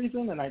whatever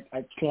reason, and I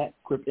can't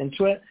grip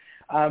into it.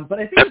 But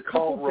I think it's a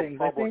couple called things.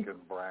 Republican,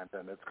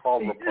 Brandon. It's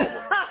called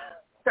Republican.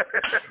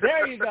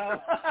 There you go.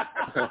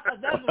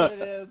 That's what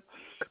it is.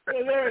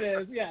 There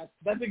it is. Yes,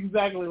 that's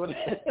exactly what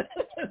it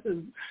is.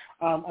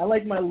 I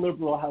like my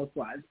liberal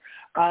housewives.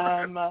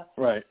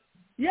 Right.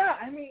 Yeah,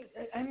 I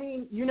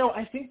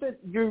think that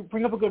you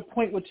bring up a good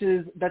point, which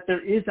is that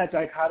there is that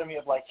dichotomy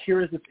of like,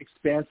 here is this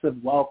expansive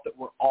wealth that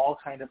we're all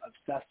kind of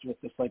obsessed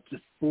with, this like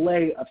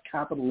display of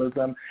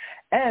capitalism.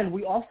 And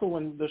we also,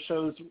 when the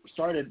shows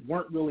started,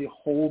 weren't really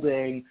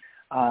holding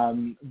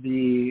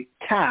the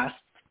cast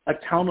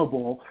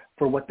accountable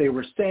for what they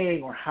were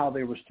saying or how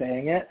they were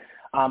saying it.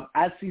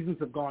 As seasons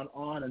have gone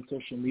on and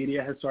social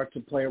media has started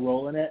to play a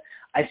role in it,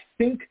 I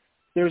think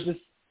there's this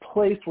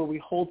place where we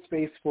hold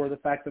space for the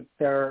fact that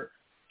they're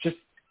just,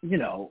 I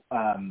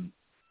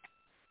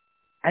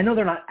know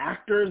they're not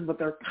actors, but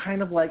they're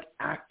kind of like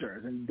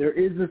actors. And there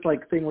is this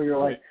like thing where you're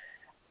like,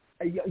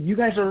 you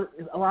guys are,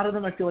 a lot of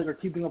them I feel like are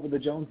keeping up with the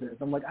Joneses.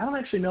 I'm like, I don't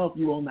actually know if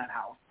you own that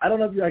house. I don't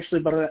know if you actually,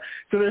 but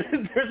so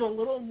there's a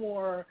little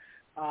more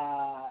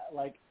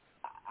like,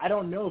 I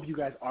don't know if you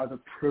guys are the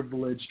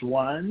privileged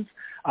ones.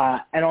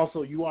 And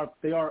also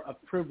they are a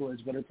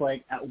privilege, but it's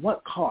like, at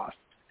what cost?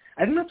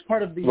 I think that's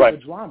part of the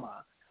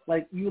drama.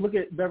 Like, you look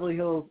at Beverly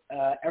Hills,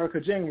 Erica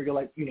Jane, where you're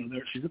like,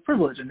 she's a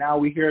privilege. And now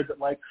we hear that,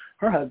 like,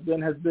 her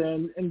husband has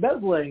been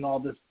embezzling all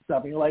this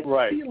stuff. And you're like,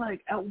 see,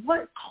 like, at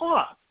what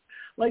cost?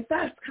 Like,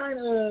 that's kind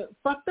of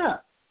fucked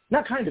up.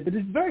 Not kind of, but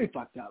it's very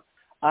fucked up.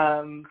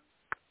 I'm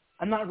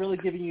not really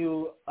giving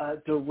you a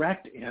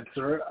direct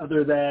answer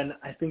other than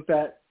I think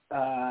that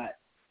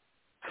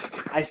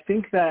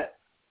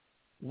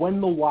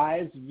when the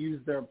wives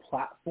use their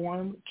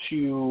platform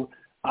to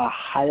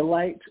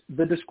highlight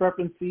the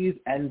discrepancies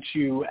and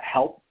to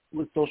help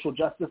with social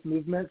justice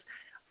movements,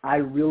 I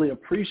really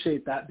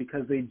appreciate that,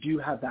 because they do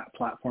have that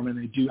platform and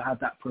they do have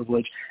that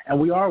privilege, and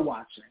we are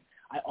watching.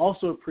 I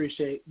also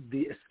appreciate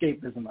the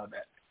escapism of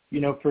it.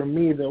 For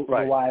me, the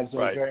wives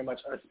are very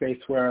much a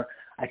space where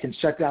I can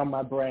shut down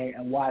my brain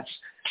and watch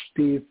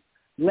these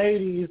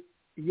ladies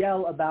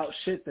yell about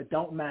shit that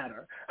don't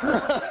matter.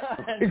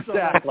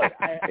 Exactly.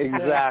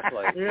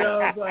 Exactly.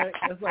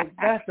 It's like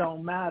that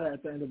don't matter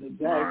at the end of the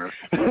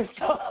day.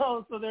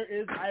 So there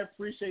is, I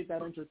appreciate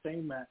that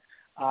entertainment.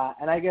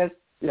 And I guess,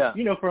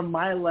 from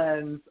my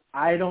lens,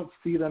 I don't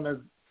see them as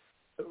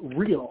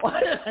real.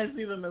 I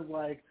see them as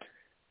like,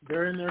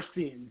 they're in their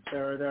scenes.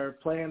 They're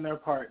playing their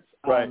parts.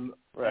 Right.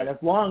 And as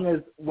long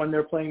as when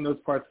they're playing those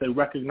parts, they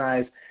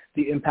recognize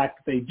the impact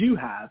that they do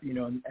have,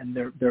 and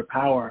their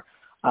power.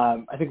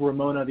 I think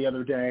Ramona the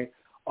other day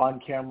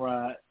on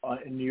camera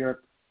in New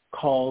York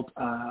called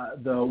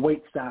the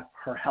wait staff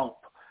her help.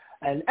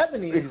 And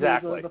Ebony, who's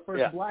the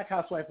first black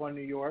housewife on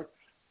New York,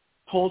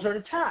 pulled her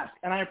to task.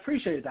 And I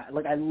appreciated that.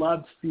 Like, I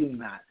loved seeing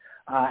that.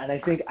 And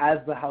I think as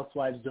the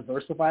housewives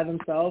diversify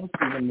themselves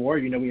even more,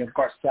 we have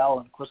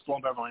Garcelle and Crystal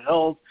on Beverly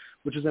Hills,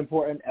 which is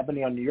important.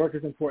 Ebony on New York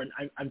is important.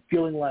 I'm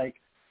feeling like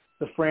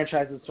the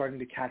franchise is starting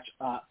to catch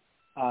up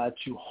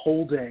to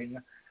holding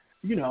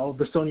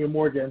the Sonia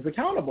Morgans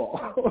accountable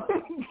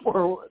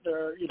for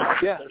their,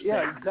 exactly.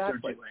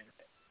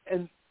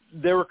 And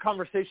there were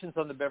conversations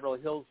on the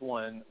Beverly Hills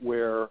one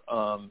where,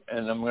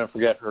 and I'm going to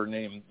forget her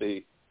name.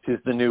 She's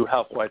the new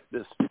housewife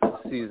this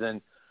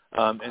season,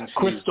 and she's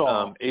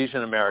Crystal.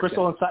 Asian American.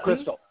 Crystal and Sutton.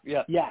 Crystal,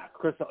 yes. Yeah.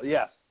 Crystal,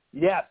 yes.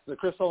 The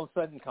Crystal and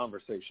Sutton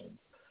conversation.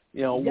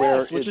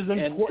 Which is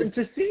important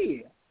to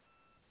see.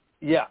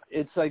 Yeah,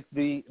 it's like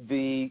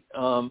there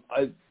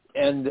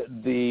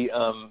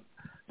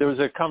was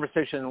a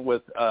conversation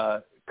with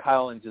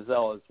Kyle and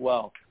Giselle as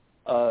well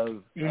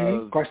of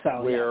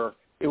Garcelle, where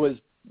it was,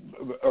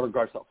 or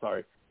Garcelle,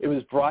 sorry. it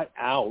was brought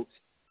out,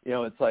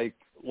 it's like,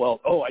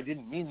 well, oh, I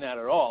didn't mean that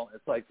at all.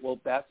 It's like, well,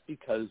 that's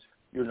because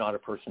you're not a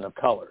person of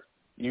color.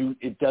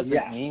 It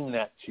doesn't mean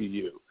that to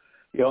you.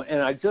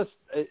 And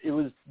it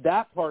was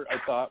that part I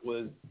thought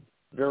was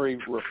very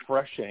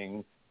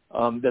refreshing,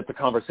 that the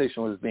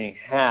conversation was being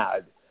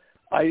had.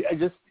 I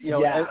just,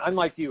 I'm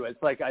like you.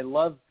 It's like I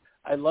love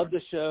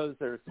the shows.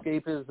 Their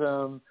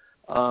escapism,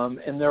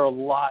 and there are a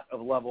lot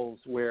of levels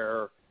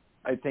where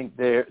I think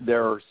there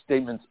are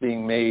statements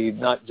being made,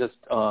 not just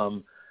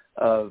of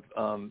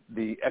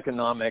the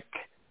economic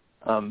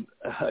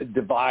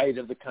divide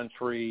of the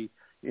country,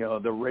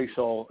 the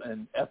racial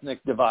and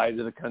ethnic divide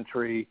of the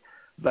country,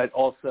 but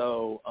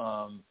also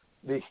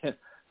the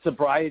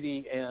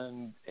sobriety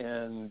and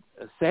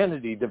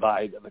sanity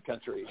divide of the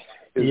country.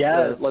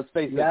 Yes. Let's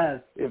face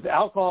it, if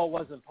alcohol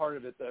wasn't part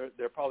of it,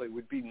 there probably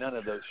would be none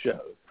of those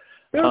shows.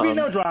 There would be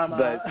no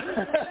drama.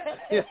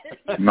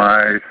 But,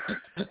 nice.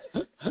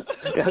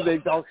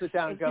 They'd all sit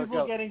down and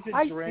go, getting to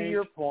I drink. see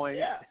your point.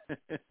 Yeah.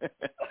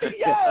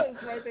 Yes,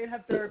 right. They'd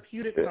have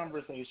therapeutic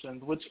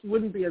conversations, which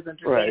wouldn't be as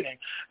entertaining. Right.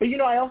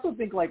 But, I also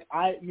think, like,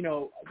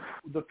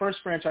 the first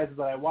franchises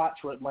that I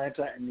watched were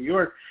Atlanta and New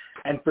York.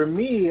 And for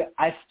me,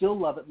 I still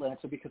love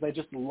Atlanta because I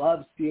just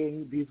love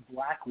seeing these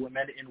black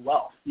women in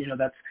wealth.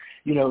 That's,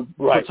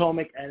 right.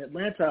 Potomac and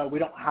Atlanta, we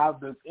don't have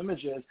those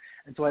images.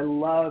 And so I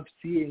love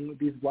seeing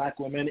these black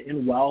women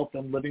in wealth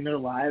and living their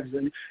lives.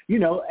 And,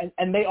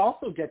 and they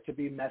also get to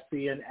be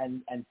messy and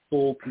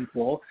full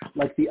people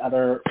like the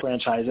other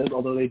franchises,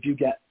 although they do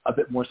get a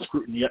bit more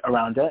scrutiny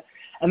around it.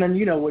 And then,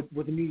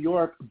 with New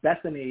York,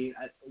 Bethany,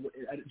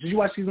 did you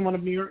watch season 1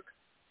 of New York?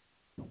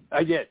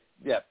 I did,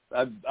 yeah.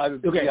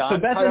 Okay, yeah, so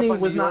I'm Bethany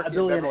was New not York a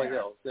billionaire.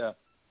 Hills, yeah.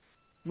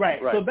 Right.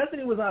 So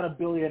Bethany was not a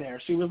billionaire.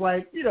 She was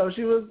like,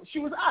 she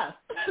was us.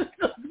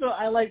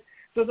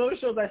 So those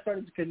shows I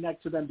started to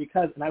connect to them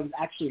and I was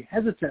actually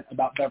hesitant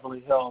about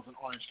Beverly Hills and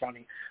Orange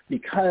County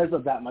because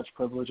of that much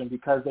privilege and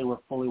because they were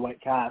fully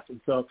white cast.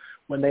 And so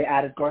when they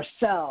added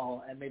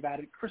Garcelle and they've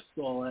added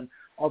Crystal and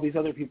all these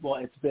other people,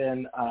 it's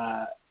been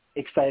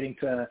exciting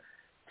to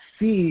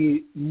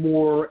see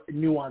more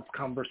nuanced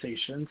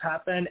conversations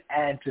happen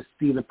and to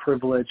see the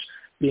privilege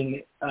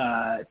being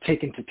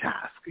taken to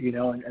task,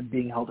 and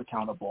being held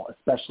accountable,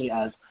 especially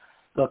as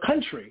the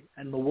country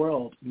and the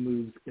world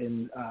moves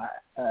in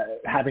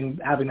having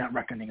that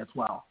reckoning as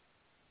well.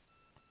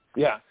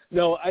 Yeah.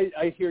 No,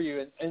 I hear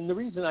you. And the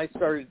reason I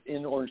started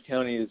in Orange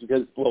County is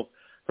because, well,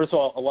 first of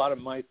all, a lot of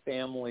my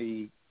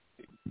family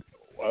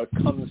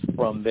comes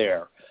from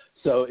there.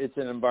 So it's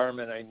an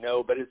environment I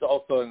know, but it's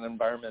also an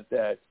environment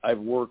that I've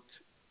worked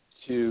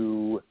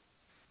to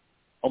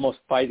almost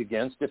fight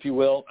against, if you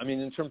will. I mean,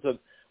 in terms of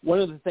one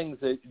of the things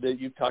that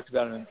you've talked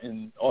about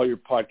in all your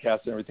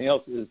podcasts and everything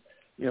else is,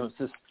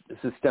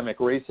 systemic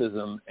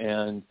racism,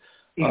 and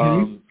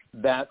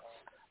that's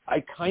I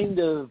kind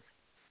of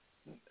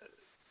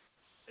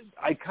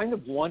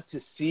want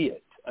to see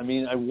it. I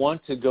mean, I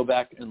want to go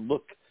back and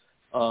look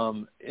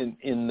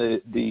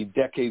in the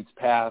decades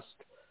past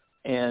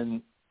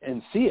and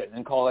see it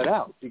and call it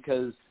out,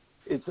 because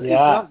it's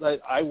not that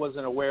I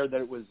wasn't aware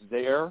that it was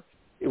there.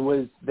 It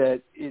was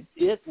that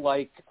it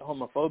like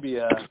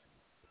homophobia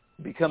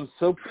becomes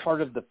so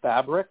part of the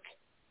fabric.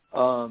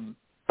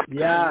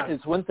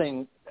 It's one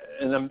thing,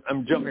 and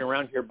I'm jumping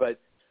around here, but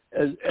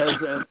as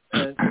an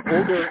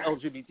older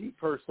LGBT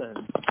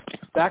person,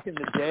 back in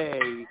the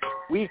day,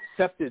 we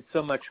accepted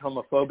so much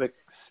homophobic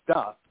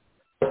stuff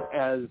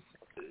as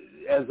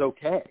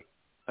okay.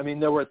 I mean,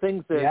 there were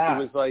things that it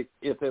was like,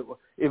 if it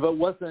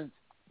wasn't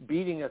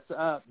beating us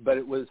up, but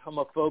it was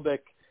homophobic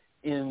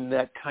in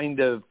that kind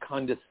of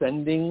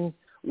condescending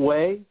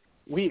way,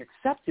 we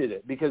accepted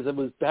it because it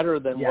was better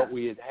than what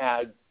we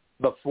had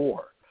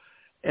before.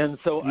 And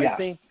so I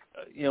think,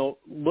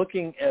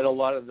 looking at a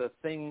lot of the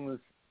things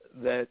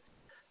that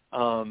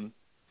I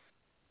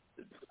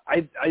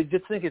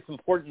just think it's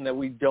important that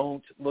we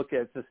don't look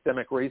at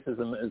systemic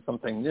racism as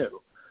something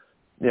new.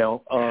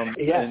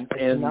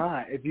 It's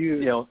not. If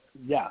you,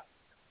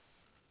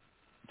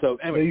 So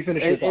anyway, you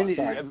finish your thoughts.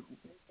 Sorry.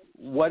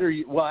 What are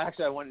you? Well,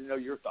 actually, I wanted to know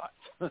your thoughts.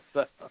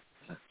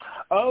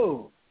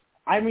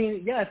 I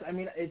mean, yes. I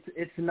mean,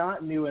 it's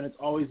not new, and it's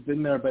always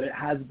been there, but it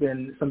has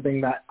been something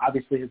that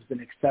obviously has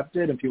been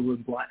accepted, and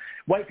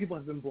white people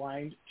have been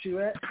blind to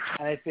it.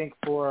 And I think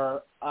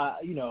for us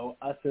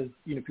as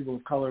people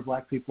of color,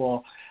 black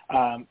people,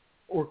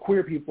 or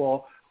queer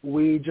people,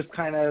 we just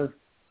kind of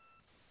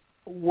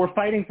we're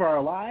fighting for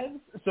our lives,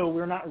 so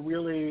we're not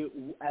really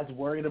as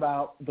worried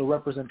about the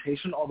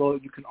representation. Although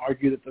you can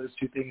argue that those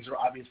two things are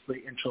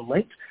obviously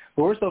interlinked,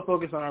 but we're so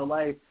focused on our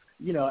life.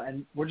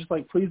 And we're just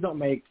like, please don't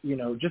make,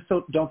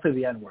 don't say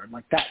the N-word.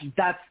 Like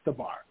that's the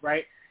bar,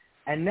 right?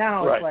 And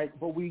now it's like,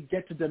 but we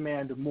get to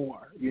demand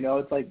more.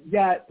 It's like,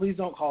 please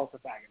don't call us a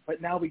faggot.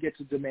 But now we get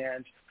to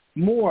demand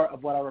more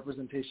of what our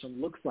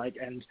representation looks like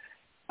and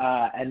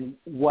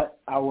what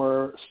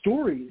our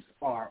stories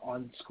are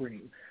on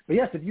screen. But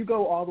yes, if you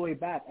go all the way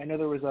back, I know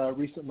there was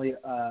recently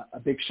a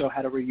big show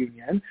had a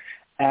reunion,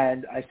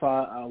 And I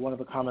saw one of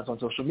the comments on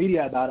social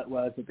media about it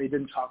was that they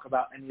didn't talk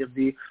about any of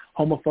the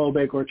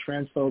homophobic or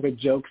transphobic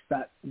jokes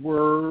that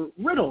were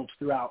riddled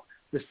throughout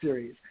the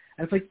series.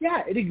 And it's like,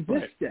 yeah, it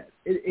existed. Right.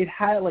 It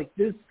had like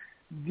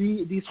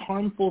these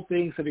harmful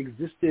things have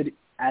existed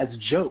as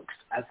jokes,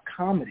 as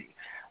comedy.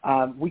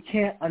 We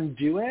can't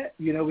undo it.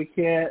 We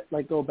can't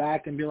like go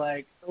back and be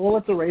like, well,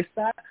 let's erase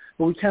that.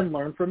 But we can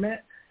learn from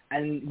it,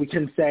 and we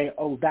can say,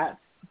 oh,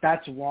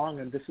 that's wrong,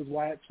 and this is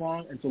why it's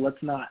wrong, and so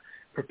let's not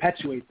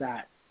perpetuate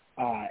that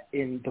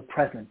in the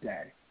present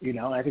day. And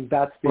I think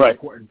that's the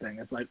important thing.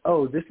 It's like,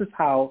 oh, this is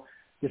how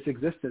this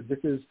existed. This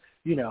is,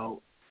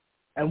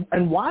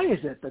 and why is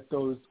it that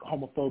those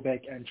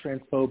homophobic and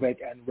transphobic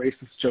and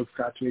racist jokes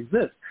got to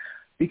exist?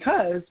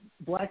 Because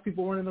Black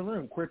people weren't in the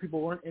room. Queer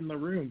people weren't in the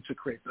room to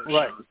create those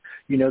shows.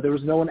 There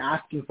was no one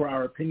asking for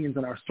our opinions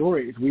and our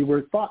stories. We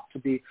were thought to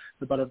be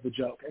the butt of the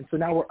joke. And so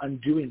now we're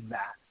undoing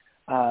that.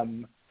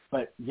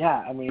 But,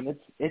 yeah, I mean,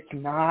 it's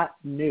not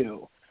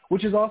new,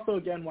 which is also,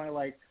 again, why,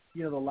 like,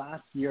 the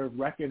last year of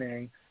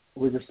reckoning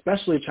was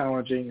especially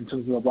challenging in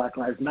terms of the Black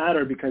Lives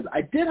Matter, because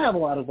I did have a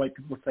lot of white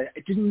people say, I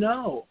didn't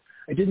know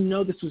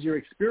this was your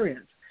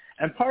experience.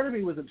 And part of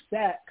me was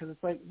upset because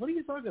it's like, what are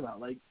you talking about?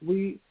 Like,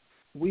 we've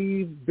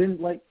been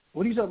like,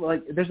 what are you talking about?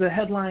 Like, there's a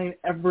headline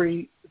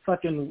every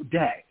fucking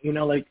day,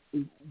 like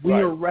we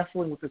are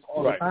wrestling with this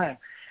all the time.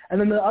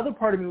 And then the other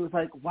part of me was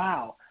like,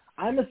 wow,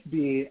 I must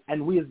be,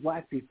 and we as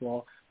Black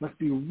people must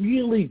be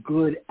really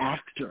good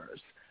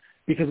actors,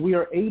 because we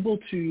are able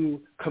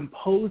to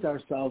compose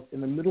ourselves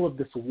in the middle of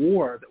this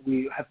war that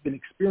we have been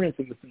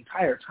experiencing this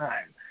entire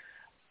time.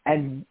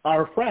 And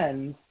our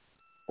friends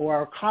or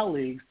our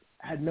colleagues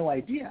had no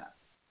idea.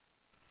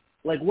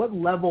 Like, what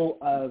level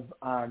of,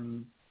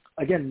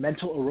 again,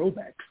 mental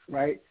aerobics,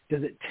 right,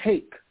 does it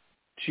take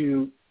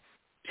to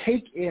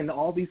take in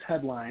all these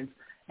headlines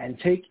and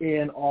take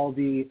in all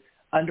the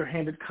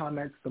underhanded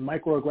comments, the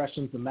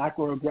microaggressions, the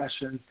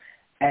macroaggressions,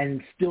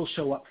 and still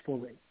show up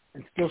fully,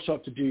 and still show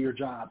up to do your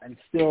job, and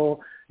still,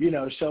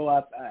 show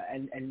up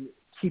and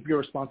keep your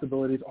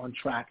responsibilities on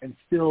track, and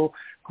still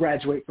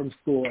graduate from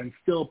school, and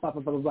still blah,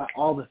 blah, blah, blah,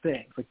 all the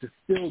things. Like, to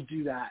still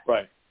do that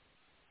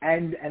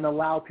and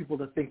allow people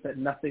to think that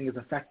nothing is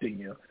affecting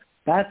you.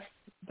 That's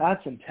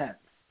intense.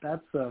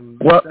 That's some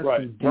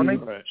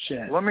deep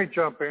shit. Let me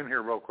jump in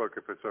here real quick,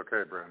 if it's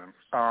okay, Brandon.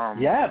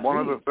 One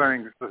of the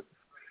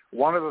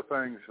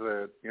things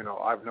that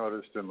I've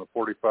noticed in the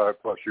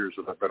 45 plus years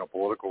that I've been a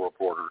political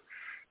reporter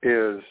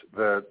is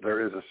that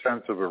there is a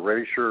sense of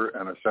erasure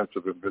and a sense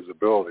of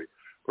invisibility.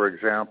 For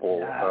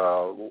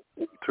example,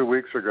 2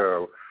 weeks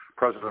ago,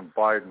 President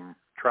Biden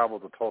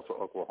traveled to Tulsa,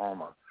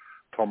 Oklahoma,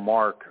 to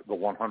mark the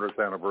 100th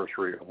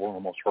anniversary of one of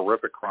the most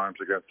horrific crimes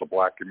against the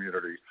Black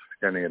community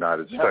in the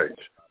United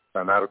States.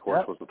 And that, of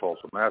course, was the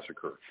Tulsa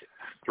Massacre.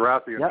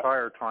 Throughout the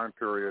entire time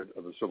period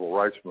of the Civil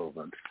Rights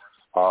Movement,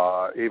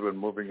 even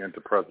moving into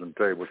present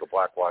day with the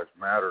Black Lives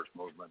Matter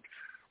movement,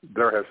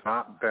 there has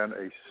not been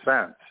a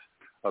sense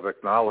of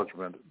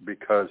acknowledgement,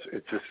 because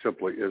it just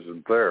simply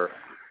isn't there.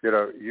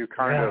 You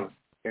kind of,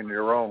 in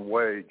your own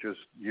way, just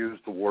use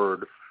the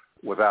word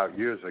without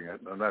using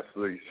it, and that's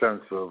the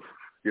sense of,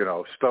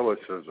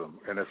 stoicism.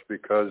 And it's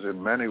because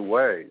in many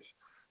ways,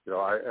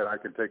 I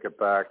can take it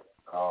back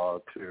to,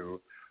 you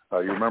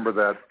remember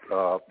that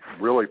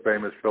really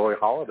famous Billie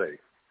Holiday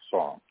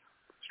song,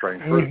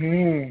 Strange Fruit?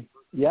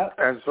 Mm-hmm. Yep.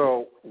 And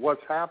so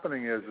what's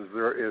happening is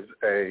there is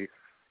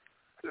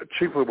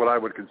chiefly what I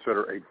would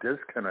consider a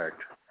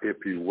disconnect, if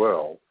you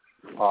will,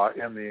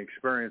 in the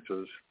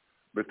experiences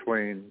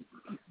between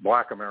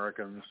Black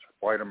Americans,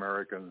 white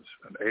Americans,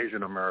 and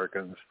Asian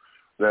Americans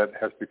that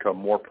has become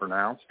more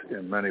pronounced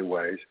in many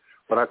ways.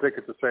 But I think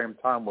at the same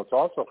time, what's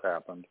also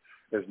happened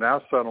is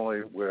now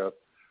suddenly with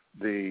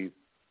the,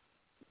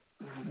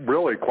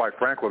 really quite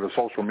frankly, the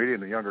social media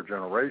and the younger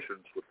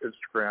generations with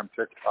Instagram,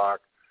 TikTok,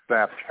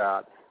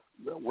 Snapchat,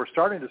 we're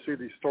starting to see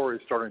these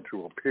stories starting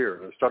to appear.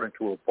 They're starting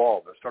to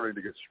evolve. They're starting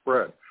to get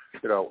spread.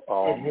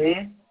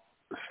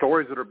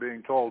 Stories that are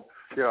being told,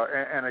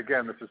 and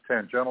again, this is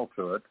tangential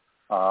to it,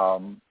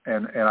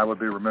 and I would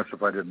be remiss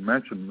if I didn't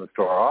mention this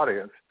to our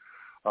audience.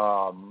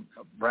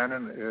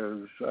 Brandon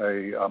is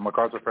a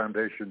MacArthur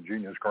Foundation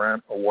Genius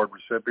Grant Award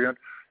recipient.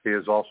 He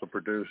has also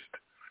produced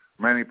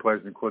many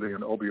plays, including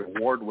an Obie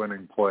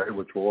Award-winning play,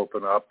 which will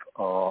open up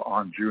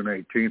on June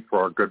 18th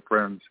for our good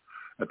friends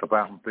at the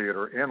Fountain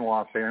Theater in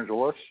Los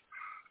Angeles.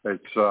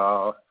 It's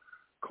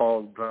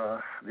called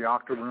The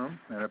Octoroom,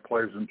 and it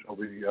plays until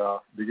the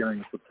beginning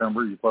of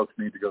September. You folks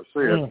need to go see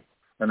it.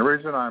 And the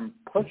reason I'm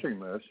pushing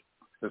this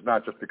is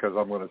not just because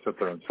I'm going to sit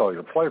there and sell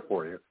your play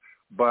for you,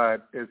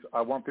 but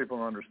I want people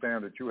to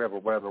understand that you have a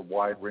rather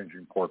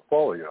wide-ranging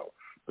portfolio.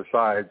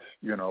 Besides,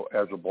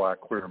 as a Black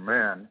queer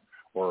man,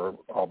 or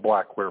a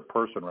Black queer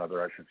person,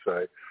 rather, I should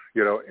say,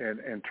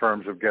 in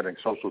terms of getting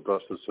social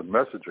justice and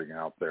messaging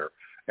out there.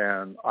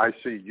 And I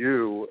see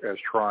you as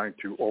trying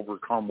to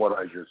overcome what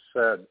I just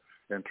said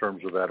in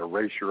terms of that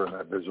erasure and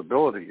that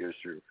visibility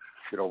issue.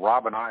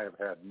 Rob and I have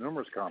had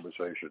numerous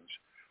conversations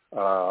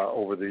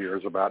over the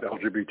years about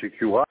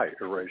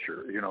LGBTQI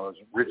erasure. As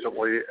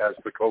recently as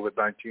the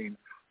COVID-19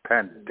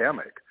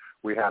 pandemic,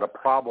 we had a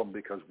problem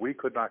because we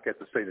could not get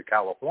the state of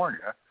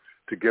California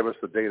to give us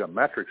the data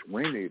metrics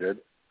we needed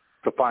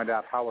to find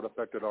out how it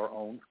affected our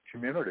own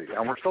community,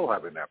 and we're still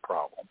having that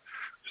problem.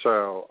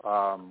 So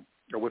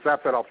with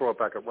that said, I'll throw it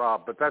back at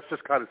Rob, but that's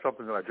just kind of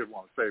something that I did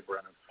want to say,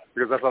 Brandon,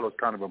 because I thought it was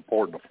kind of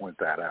important to point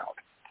that out.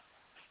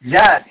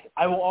 Yes,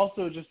 I will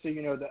also just say,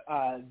 that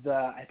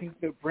I think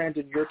that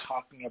Brandon you're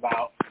talking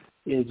about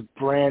is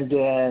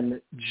Brandon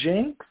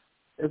Jinks.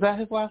 Is that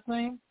his last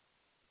name?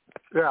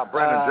 Yeah,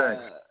 Brandon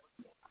Jinks.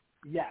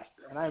 Yes,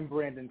 and I'm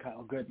Brandon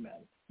Kyle Goodman.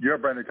 You're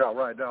Brandon Kyle,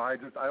 right? No, I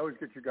always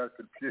get you guys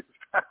confused.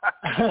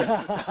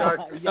 I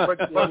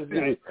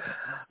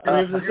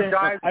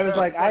was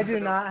like, I do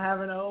not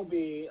have an OB.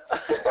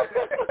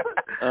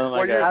 Oh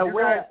my God! I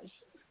wish.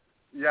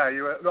 Yeah,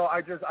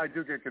 I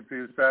do get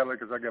confused, sadly,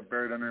 because I get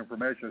buried under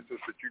information. It's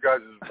just that you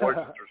guys'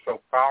 voices are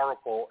so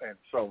powerful and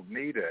so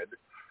needed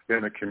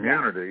in the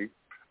community,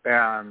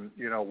 and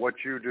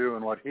what you do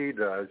and what he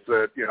does.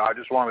 That I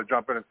just want to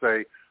jump in and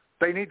say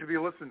they need to be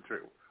listened to.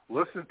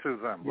 Listen to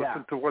them. Yeah.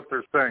 Listen to what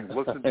they're saying.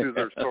 Listen to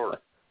their story.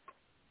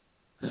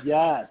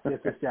 Yes.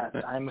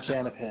 I'm a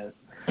fan of his.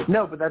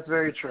 No, but that's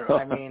very true.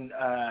 I mean,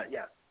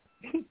 yeah.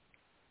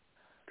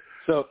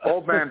 So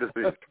old man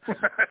disease.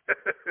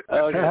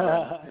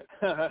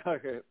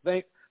 Okay.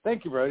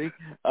 Thank you, Brody.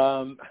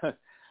 No,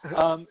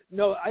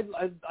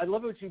 I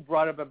love what you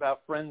brought up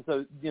about Friends.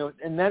 So,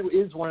 and that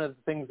is one of the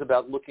things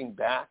about looking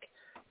back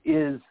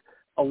is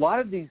a lot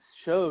of these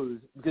shows,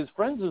 because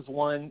Friends was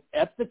one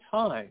at the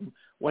time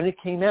when it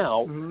came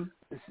out,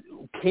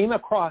 came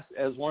across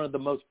as one of the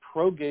most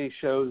pro-gay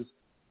shows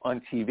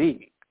on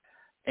TV.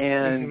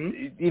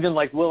 And even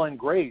like Will and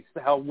Grace,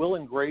 how Will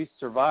and Grace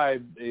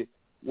survived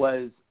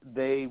was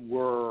they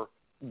were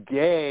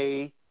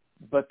gay,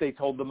 but they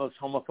told the most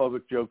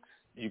homophobic jokes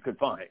you could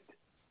find.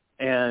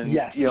 And,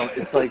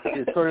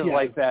 it's sort of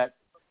like that,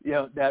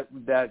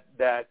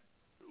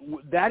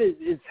 that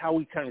is how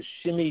we kind of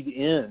shimmied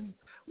in,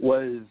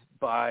 was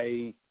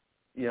by,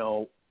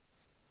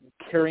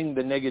 carrying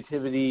the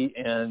negativity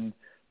and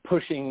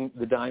pushing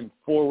the dime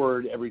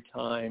forward every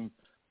time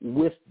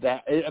with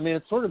that. I mean,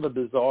 it's sort of a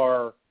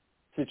bizarre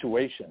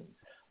situation.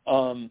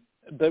 But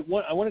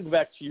I want to go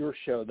back to your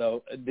show,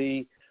 though.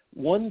 The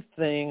one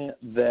thing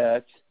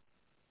that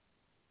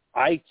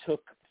I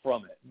took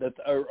from it,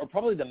 or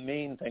probably the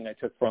main thing I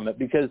took from it,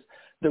 because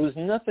there was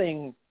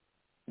nothing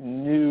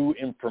new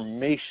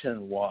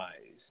information-wise,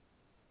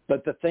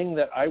 but the thing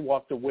that I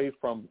walked away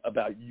from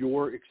about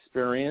your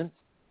experience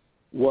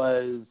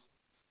was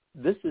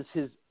this is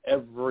his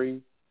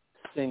every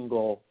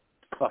single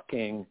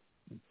fucking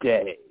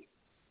day.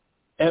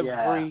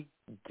 Every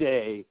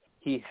day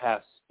he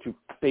has to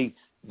face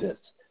this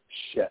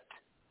shit.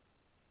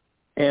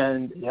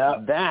 And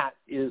that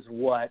is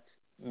what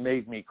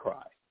made me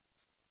cry.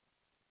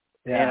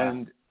 Yeah.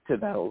 And to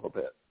that a little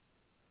bit.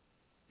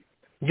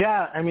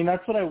 Yeah, I mean,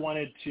 that's what I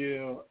wanted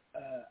to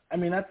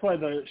that's why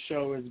the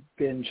show has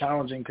been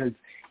challenging, because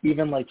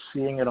even like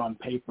seeing it on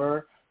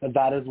paper,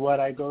 that is what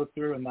I go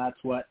through, and that's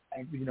what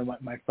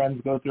my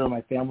friends go through, and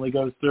my family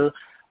goes through,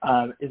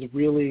 is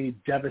really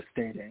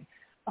devastating.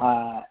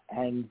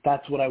 And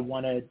that's what I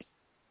wanted.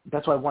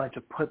 That's why I wanted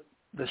to put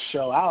the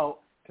show out,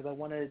 because I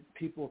wanted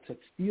people to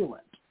feel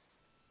it.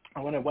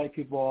 I wanted white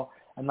people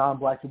and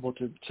non-black people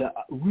to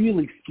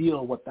really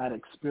feel what that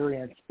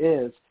experience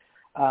is,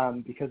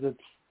 because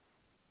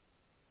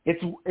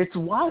it's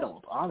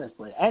wild,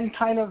 honestly, and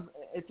kind of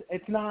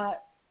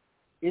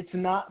it's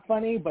not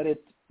funny, but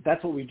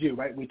that's what we do,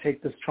 right? We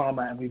take this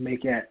trauma and we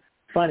make it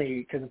funny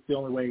because it's the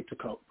only way to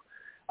cope.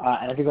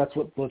 And I think that's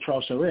what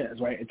Latrell Show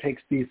is, right? It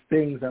takes these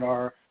things that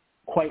are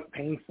quite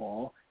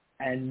painful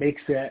and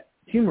makes it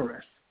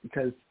humorous,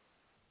 because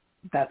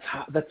that's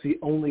the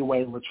only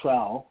way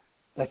Latrell,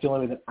 that's the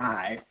only way that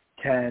I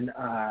can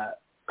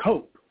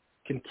cope,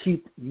 can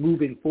keep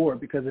moving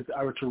forward. Because if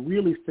I were to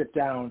really sit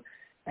down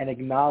and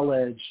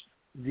acknowledge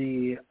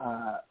the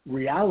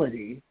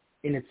reality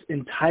in its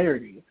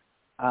entirety,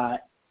 I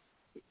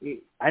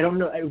don't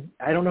know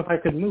if I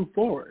could move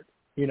forward.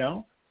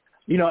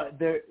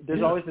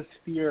 There's always this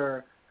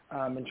fear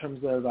in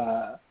terms of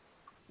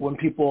when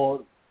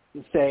people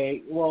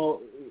say,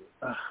 well,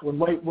 when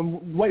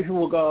white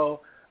people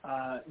go,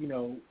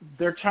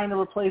 they're trying to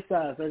replace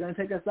us, they're going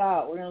to take us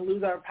out, we're going to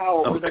lose our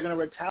power, or they're going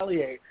to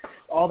retaliate,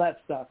 all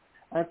that stuff.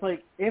 And it's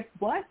like, if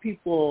black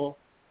people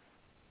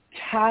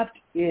tapped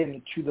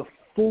into the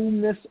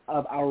fullness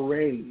of our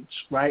rage,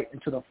 right,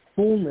 into the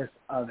fullness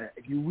of it,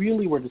 if you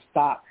really were to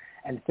stop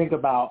and think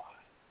about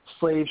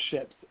slave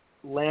ships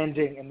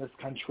landing in this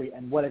country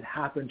and what had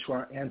happened to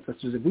our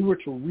ancestors, if we were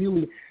to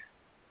really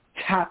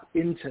tap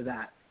into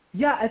that,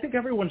 I think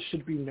everyone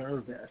should be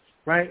nervous,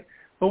 right?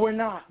 But we're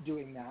not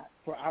doing that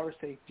for our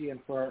safety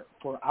and for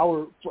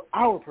our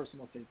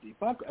personal safety.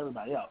 Fuck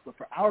everybody else, but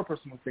for our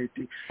personal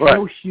safety, right.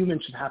 No human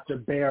should have to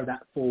bear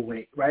that full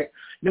weight, right?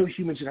 No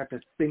human should have to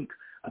think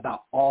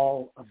about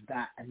all of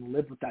that and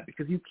live with that,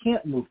 because you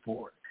can't move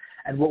forward.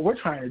 And what we're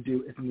trying to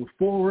do is move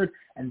forward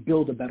and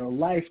build a better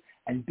life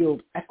and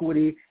build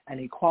equity and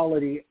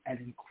equality and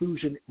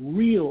inclusion,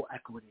 real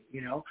equity,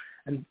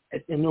 And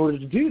in order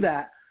to do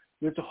that,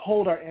 we have to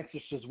hold our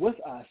ancestors with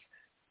us,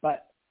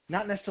 but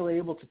not necessarily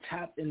able to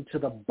tap into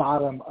the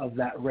bottom of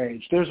that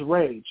rage. There's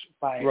rage,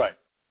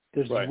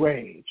 there's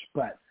rage,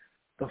 but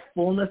the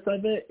fullness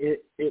of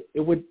it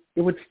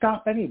would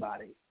stop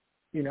anybody.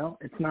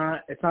 It's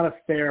not a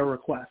fair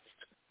request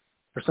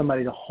for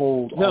somebody to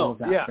hold all of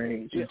that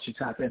rage and to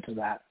tap into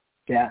that.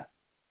 Yeah.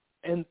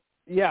 And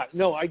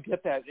I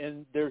get that.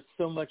 And there's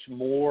so much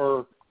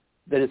more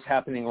that is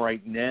happening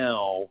right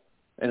now.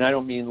 And I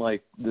don't mean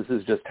like this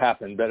has just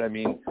happened, but I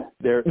mean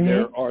there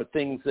are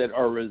things that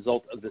are a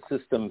result of the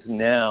systems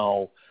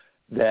now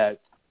that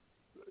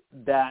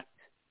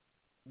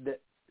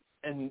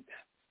and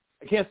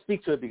I can't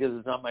speak to it because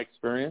it's not my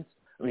experience.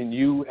 I mean,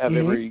 you have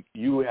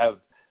you have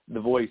the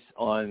voice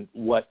on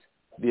what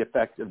the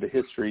effect of the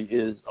history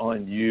is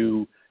on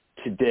you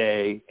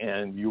today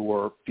and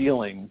your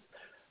feelings.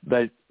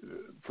 But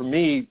for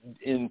me,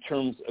 in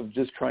terms of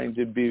just trying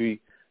to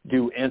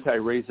do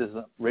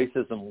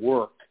anti-racism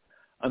work,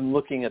 I'm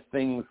looking at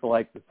things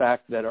like the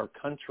fact that our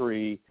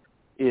country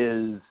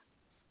is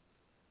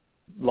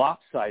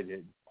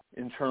lopsided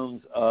in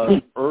terms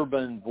of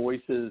urban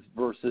voices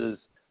versus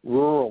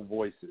rural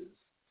voices.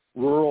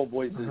 Rural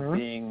voices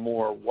being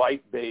more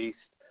white-based,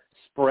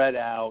 spread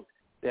out,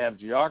 they have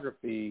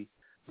geography,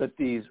 but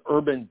these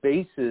urban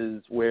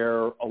bases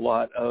where a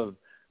lot of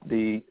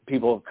the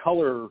people of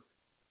color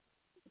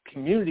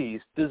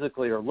communities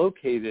physically are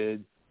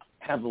located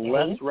have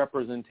less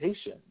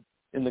representation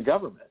in the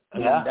government. I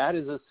mean, that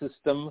is a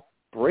system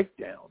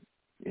breakdown.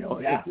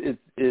 Those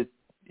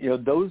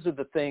are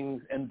the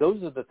things, and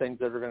those are the things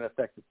that are going to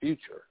affect the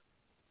future.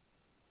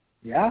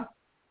 Yeah.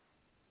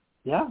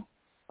 Yeah.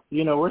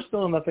 We're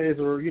still in the phase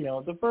where,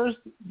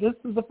 this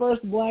is the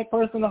first black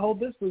person to hold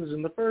this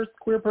position, the first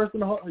queer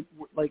person to hold,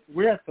 like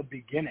we're at the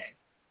beginning.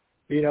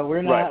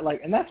 We're not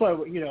and that's why,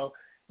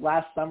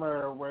 last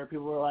summer where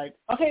people were like,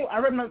 okay, I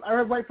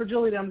read White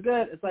Fragility, I'm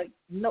good. It's like,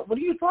 no, what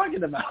are you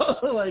talking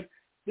about? Like,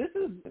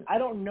 I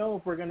don't know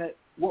if we're going to,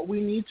 what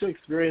we need to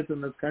experience in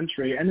this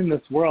country and in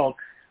this world,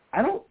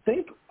 I don't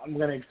think I'm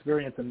going to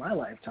experience in my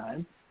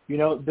lifetime.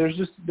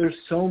 There's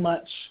so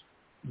much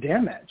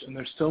damage and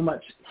there's so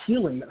much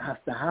healing that has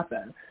to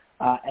happen.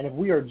 And if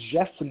we are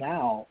just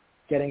now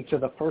getting to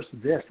the first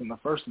this and the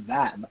first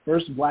that and the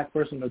first black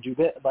person to do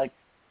this, like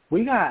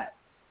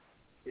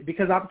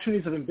because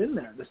opportunities haven't been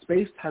there. The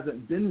space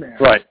hasn't been there.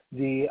 Right.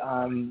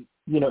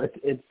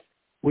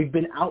 We've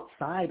been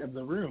outside of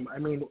the room. I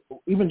mean,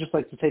 even just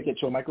like to take it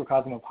to a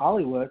microcosm of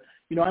Hollywood,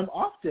 I'm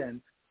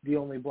often the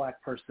only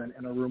black person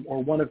in a room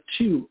or one of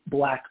two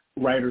black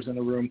writers in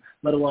a room,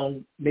 let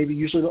alone maybe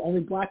usually the only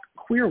black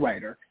queer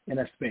writer in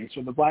a space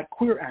or the black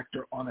queer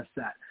actor on a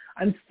set.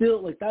 I'm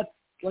still like, that's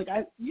like,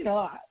 I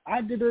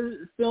did a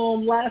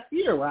film last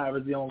year where I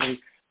was the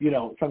only,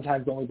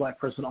 sometimes the only black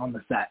person on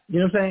the set. You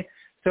know what I'm saying?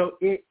 So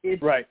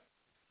it's right.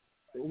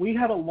 We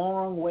have a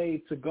long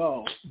way to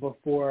go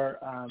before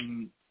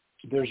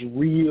there's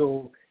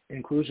real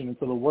inclusion, and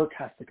so the work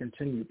has to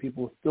continue.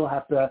 People still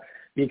have to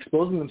be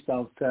exposing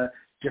themselves to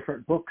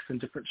different books and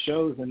different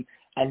shows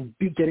and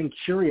be getting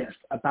curious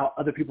about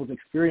other people's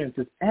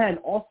experiences. And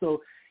also,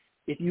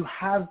 if you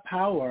have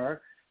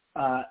power,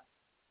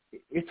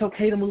 it's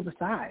okay to move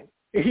aside.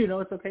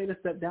 It's okay to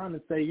step down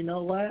and say, you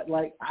know what,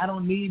 like, I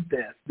don't need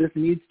this. This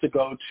needs to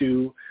go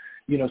to,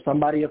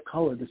 somebody of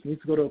color. This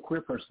needs to go to a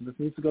queer person. This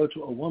needs to go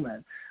to a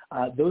woman.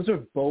 Those are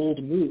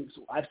bold moves.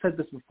 I've said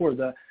this before.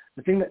 The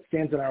thing that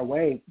stands in our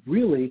way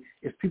really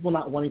is people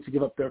not wanting to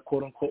give up their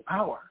quote-unquote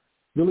power,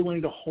 really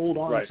wanting to hold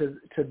on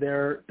to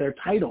their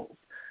titles,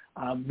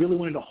 really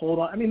wanting to hold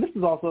on. I mean, this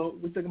is also,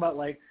 we think about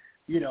like,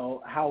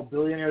 how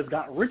billionaires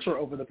got richer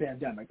over the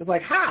pandemic. It's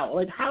like, how?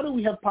 Like, how do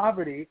we have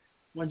poverty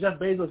when Jeff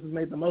Bezos has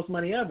made the most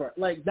money ever?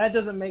 Like, that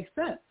doesn't make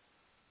sense.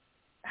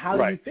 How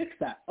do you fix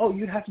that? Oh,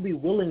 you'd have to be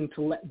willing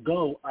to let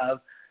go of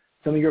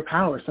some of your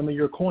power, some of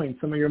your coins,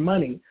 some of your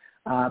money.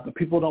 But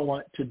people don't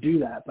want to do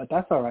that. But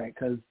that's all right,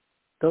 because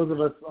those of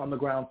us on the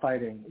ground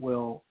fighting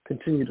will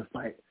continue to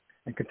fight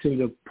and continue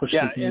to push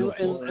this needle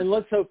forward. And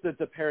let's hope that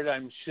the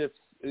paradigm shifts,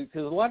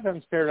 because a lot of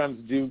times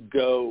paradigms do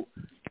go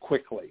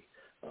quickly.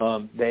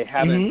 They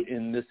haven't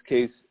in this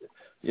case,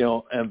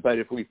 but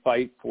if we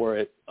fight for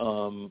it,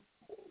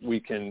 we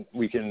can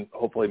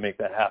hopefully make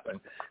that happen.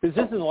 Because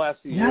just in the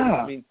last few years,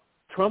 I mean,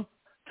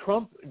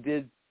 Trump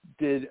did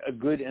a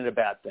good and a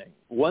bad thing.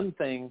 One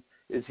thing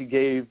is he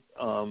gave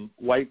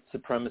white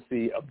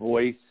supremacy a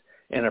voice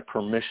and a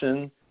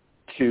permission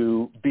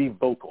to be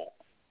vocal.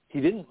 He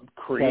didn't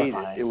create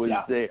it; it was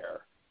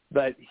there,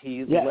 but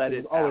he let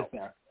it always out.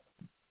 There.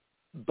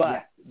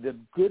 But the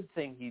good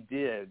thing he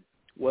did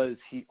was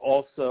he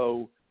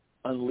also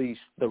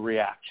unleashed the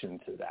reaction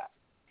to that,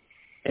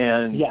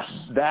 and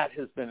that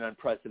has been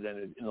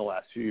unprecedented in the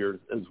last few years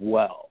as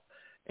well.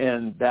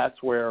 And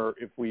that's where,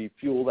 if we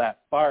fuel that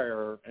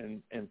fire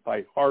and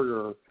fight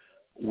harder,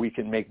 we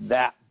can make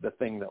that the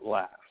thing that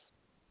lasts.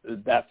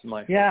 That's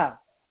my hope.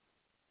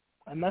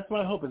 And that's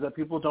my hope, is that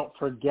people don't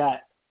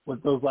forget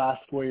what those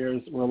last 4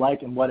 years were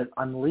like and what it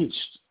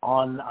unleashed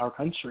on our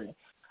country,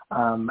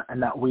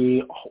 and that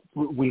we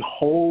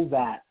hold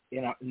that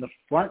in the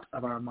front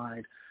of our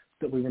mind,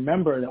 that we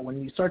remember that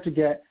when you start to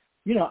get,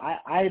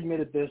 I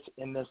admitted this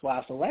in this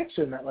last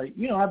election, that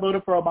I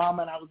voted for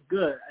Obama and I was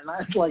good, and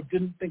I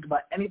didn't think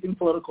about anything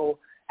political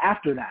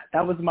after that.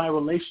 That was my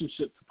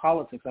relationship to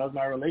politics. That was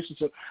my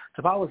relationship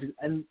to politics.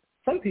 And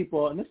some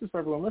people, and this is for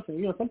everyone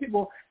listening, some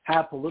people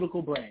have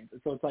political brains.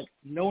 And so it's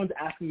no one's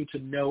asking you to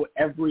know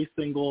every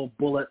single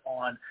bullet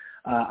on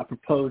a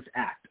proposed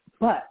act.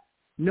 But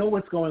know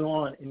what's going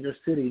on in your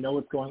city, know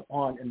what's going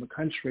on in the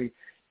country,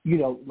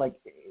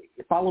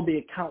 follow the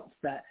accounts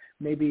that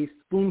maybe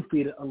spoon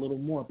feed it a little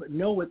more, but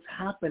know what's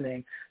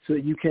happening so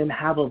that you can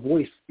have a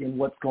voice in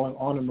what's going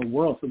on in the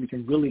world, so we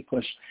can really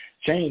push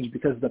change,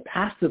 because the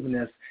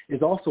passiveness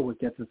is also what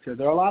gets us here.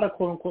 There are a lot of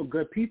quote-unquote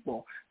good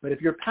people, but if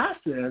you're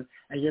passive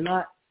and you're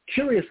not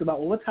curious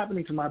about, what's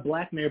happening to my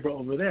black neighbor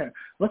over there?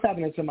 What's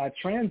happening to my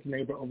trans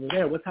neighbor over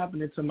there? What's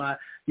happening to my,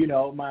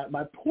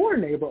 my poor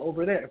neighbor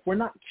over there? If we're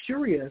not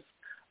curious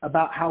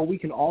about how we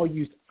can all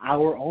use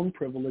our own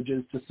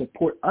privileges to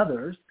support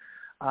others,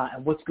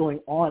 and what's going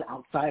on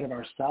outside of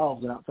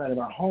ourselves and outside of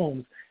our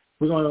homes,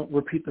 we're going to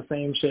repeat the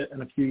same shit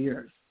in a few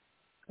years.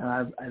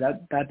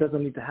 That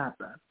doesn't need to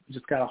happen. We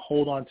just got to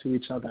hold on to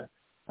each other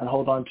and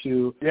hold on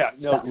to that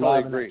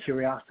love and that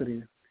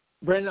curiosity.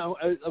 Brandon,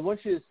 I want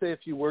you to say a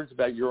few words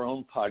about your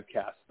own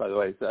podcast, by the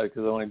way, because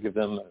I want to give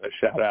them a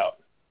shout out.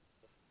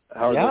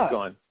 How are those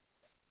going?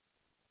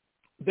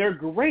 They're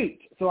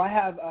great. So I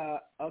have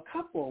a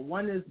couple.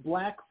 One is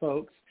Black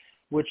Folks,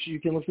 which you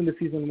can listen to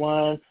season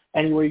 1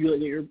 anywhere you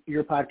get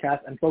your podcast,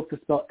 and Folks is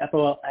spelled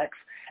FOLX.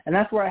 And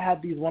that's where I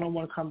have these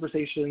one-on-one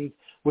conversations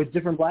with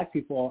different Black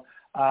people,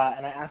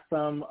 and I ask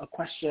them a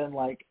question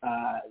like,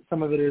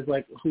 some of it is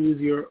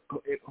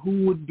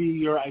who would be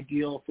your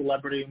ideal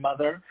celebrity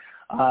mother,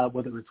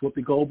 whether it's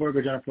Whoopi Goldberg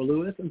or Jennifer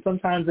Lewis, and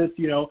sometimes it's,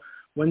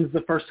 when's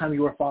the first time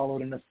you were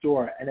followed in a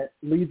store, and it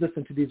leads us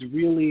into these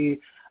really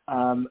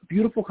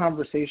beautiful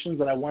conversations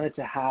that I wanted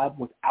to have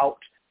without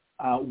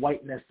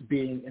whiteness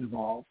being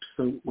involved.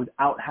 So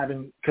without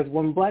having, because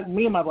when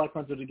me and my Black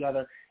friends are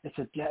together, it's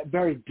a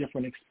very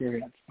different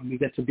experience, and we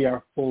get to be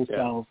our full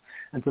selves.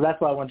 And so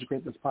that's why I wanted to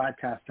create this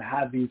podcast, to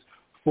have these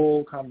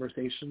full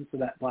conversations so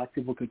that Black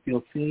people could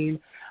feel seen,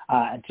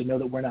 and to know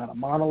that we're not a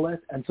monolith,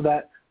 and so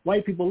that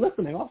white people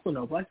listening also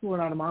know Black people are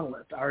not a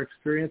monolith. Our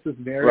experiences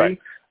vary,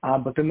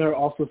 but then there are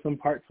also some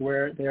parts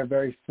where they are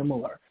very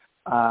similar.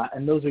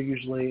 And those are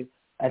usually,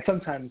 and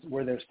sometimes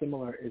where they're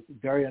similar is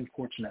very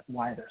unfortunate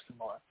why they're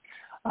similar.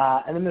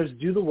 And then there's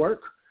Do the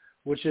Work,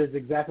 which is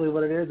exactly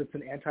what it is. It's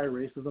an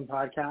anti-racism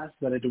podcast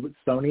that I do with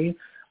Sony,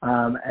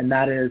 and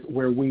that is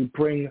where we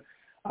bring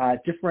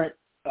different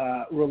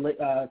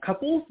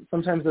couples.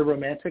 Sometimes they're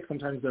romantic,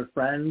 sometimes they're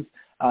friends,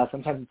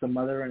 sometimes it's a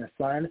mother and a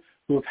son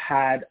who have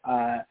had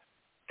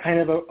kind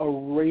of a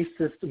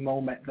racist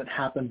moment that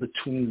happened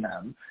between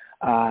them,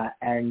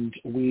 and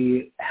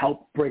we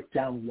help break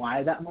down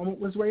why that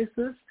moment was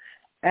racist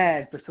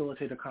and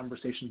facilitate a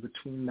conversation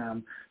between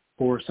them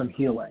for some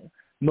healing.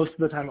 Most of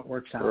the time it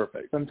works out.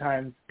 Perfect.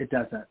 Sometimes it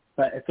doesn't.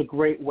 But it's a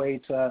great way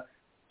to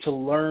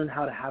learn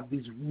how to have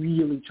these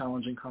really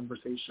challenging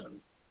conversations.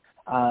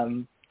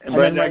 And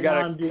Brandon, I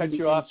got to cut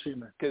you off.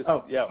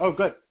 Oh,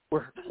 good.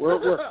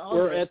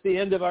 We're at the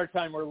end of our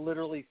time. We're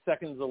literally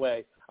seconds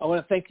away. I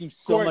want to thank you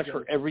so much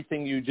for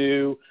everything you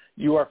do.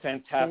 You are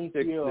fantastic.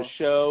 Thank you. The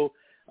show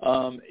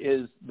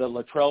is the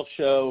Latrell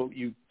Show.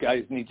 You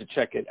guys need to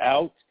check it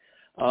out.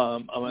 I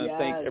want to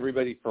thank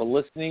everybody for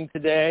listening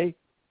today.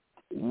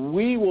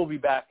 We will be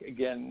back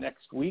again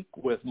next week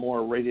with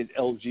more Rated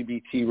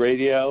LGBT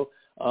Radio.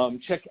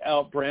 Check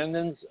out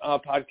Brandon's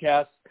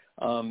podcast.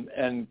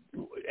 And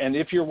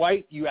if you're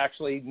white, you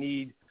actually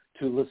need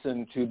to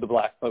listen to the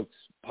Black Folks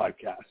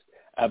podcast.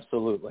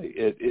 Absolutely.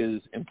 It is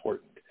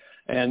important.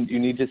 And you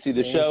need to see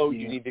the show.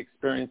 You need to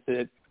experience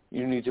it.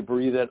 You need to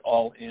breathe it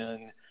all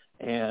in.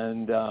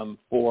 And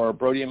for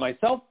Brody and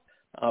myself,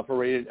 for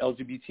Rated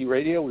LGBT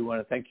Radio, we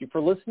want to thank you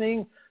for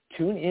listening.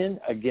 Tune in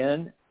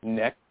again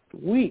next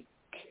week.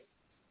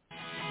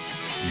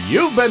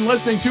 You've been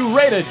listening to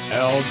Rated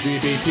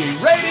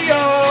LGBT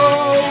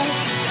Radio.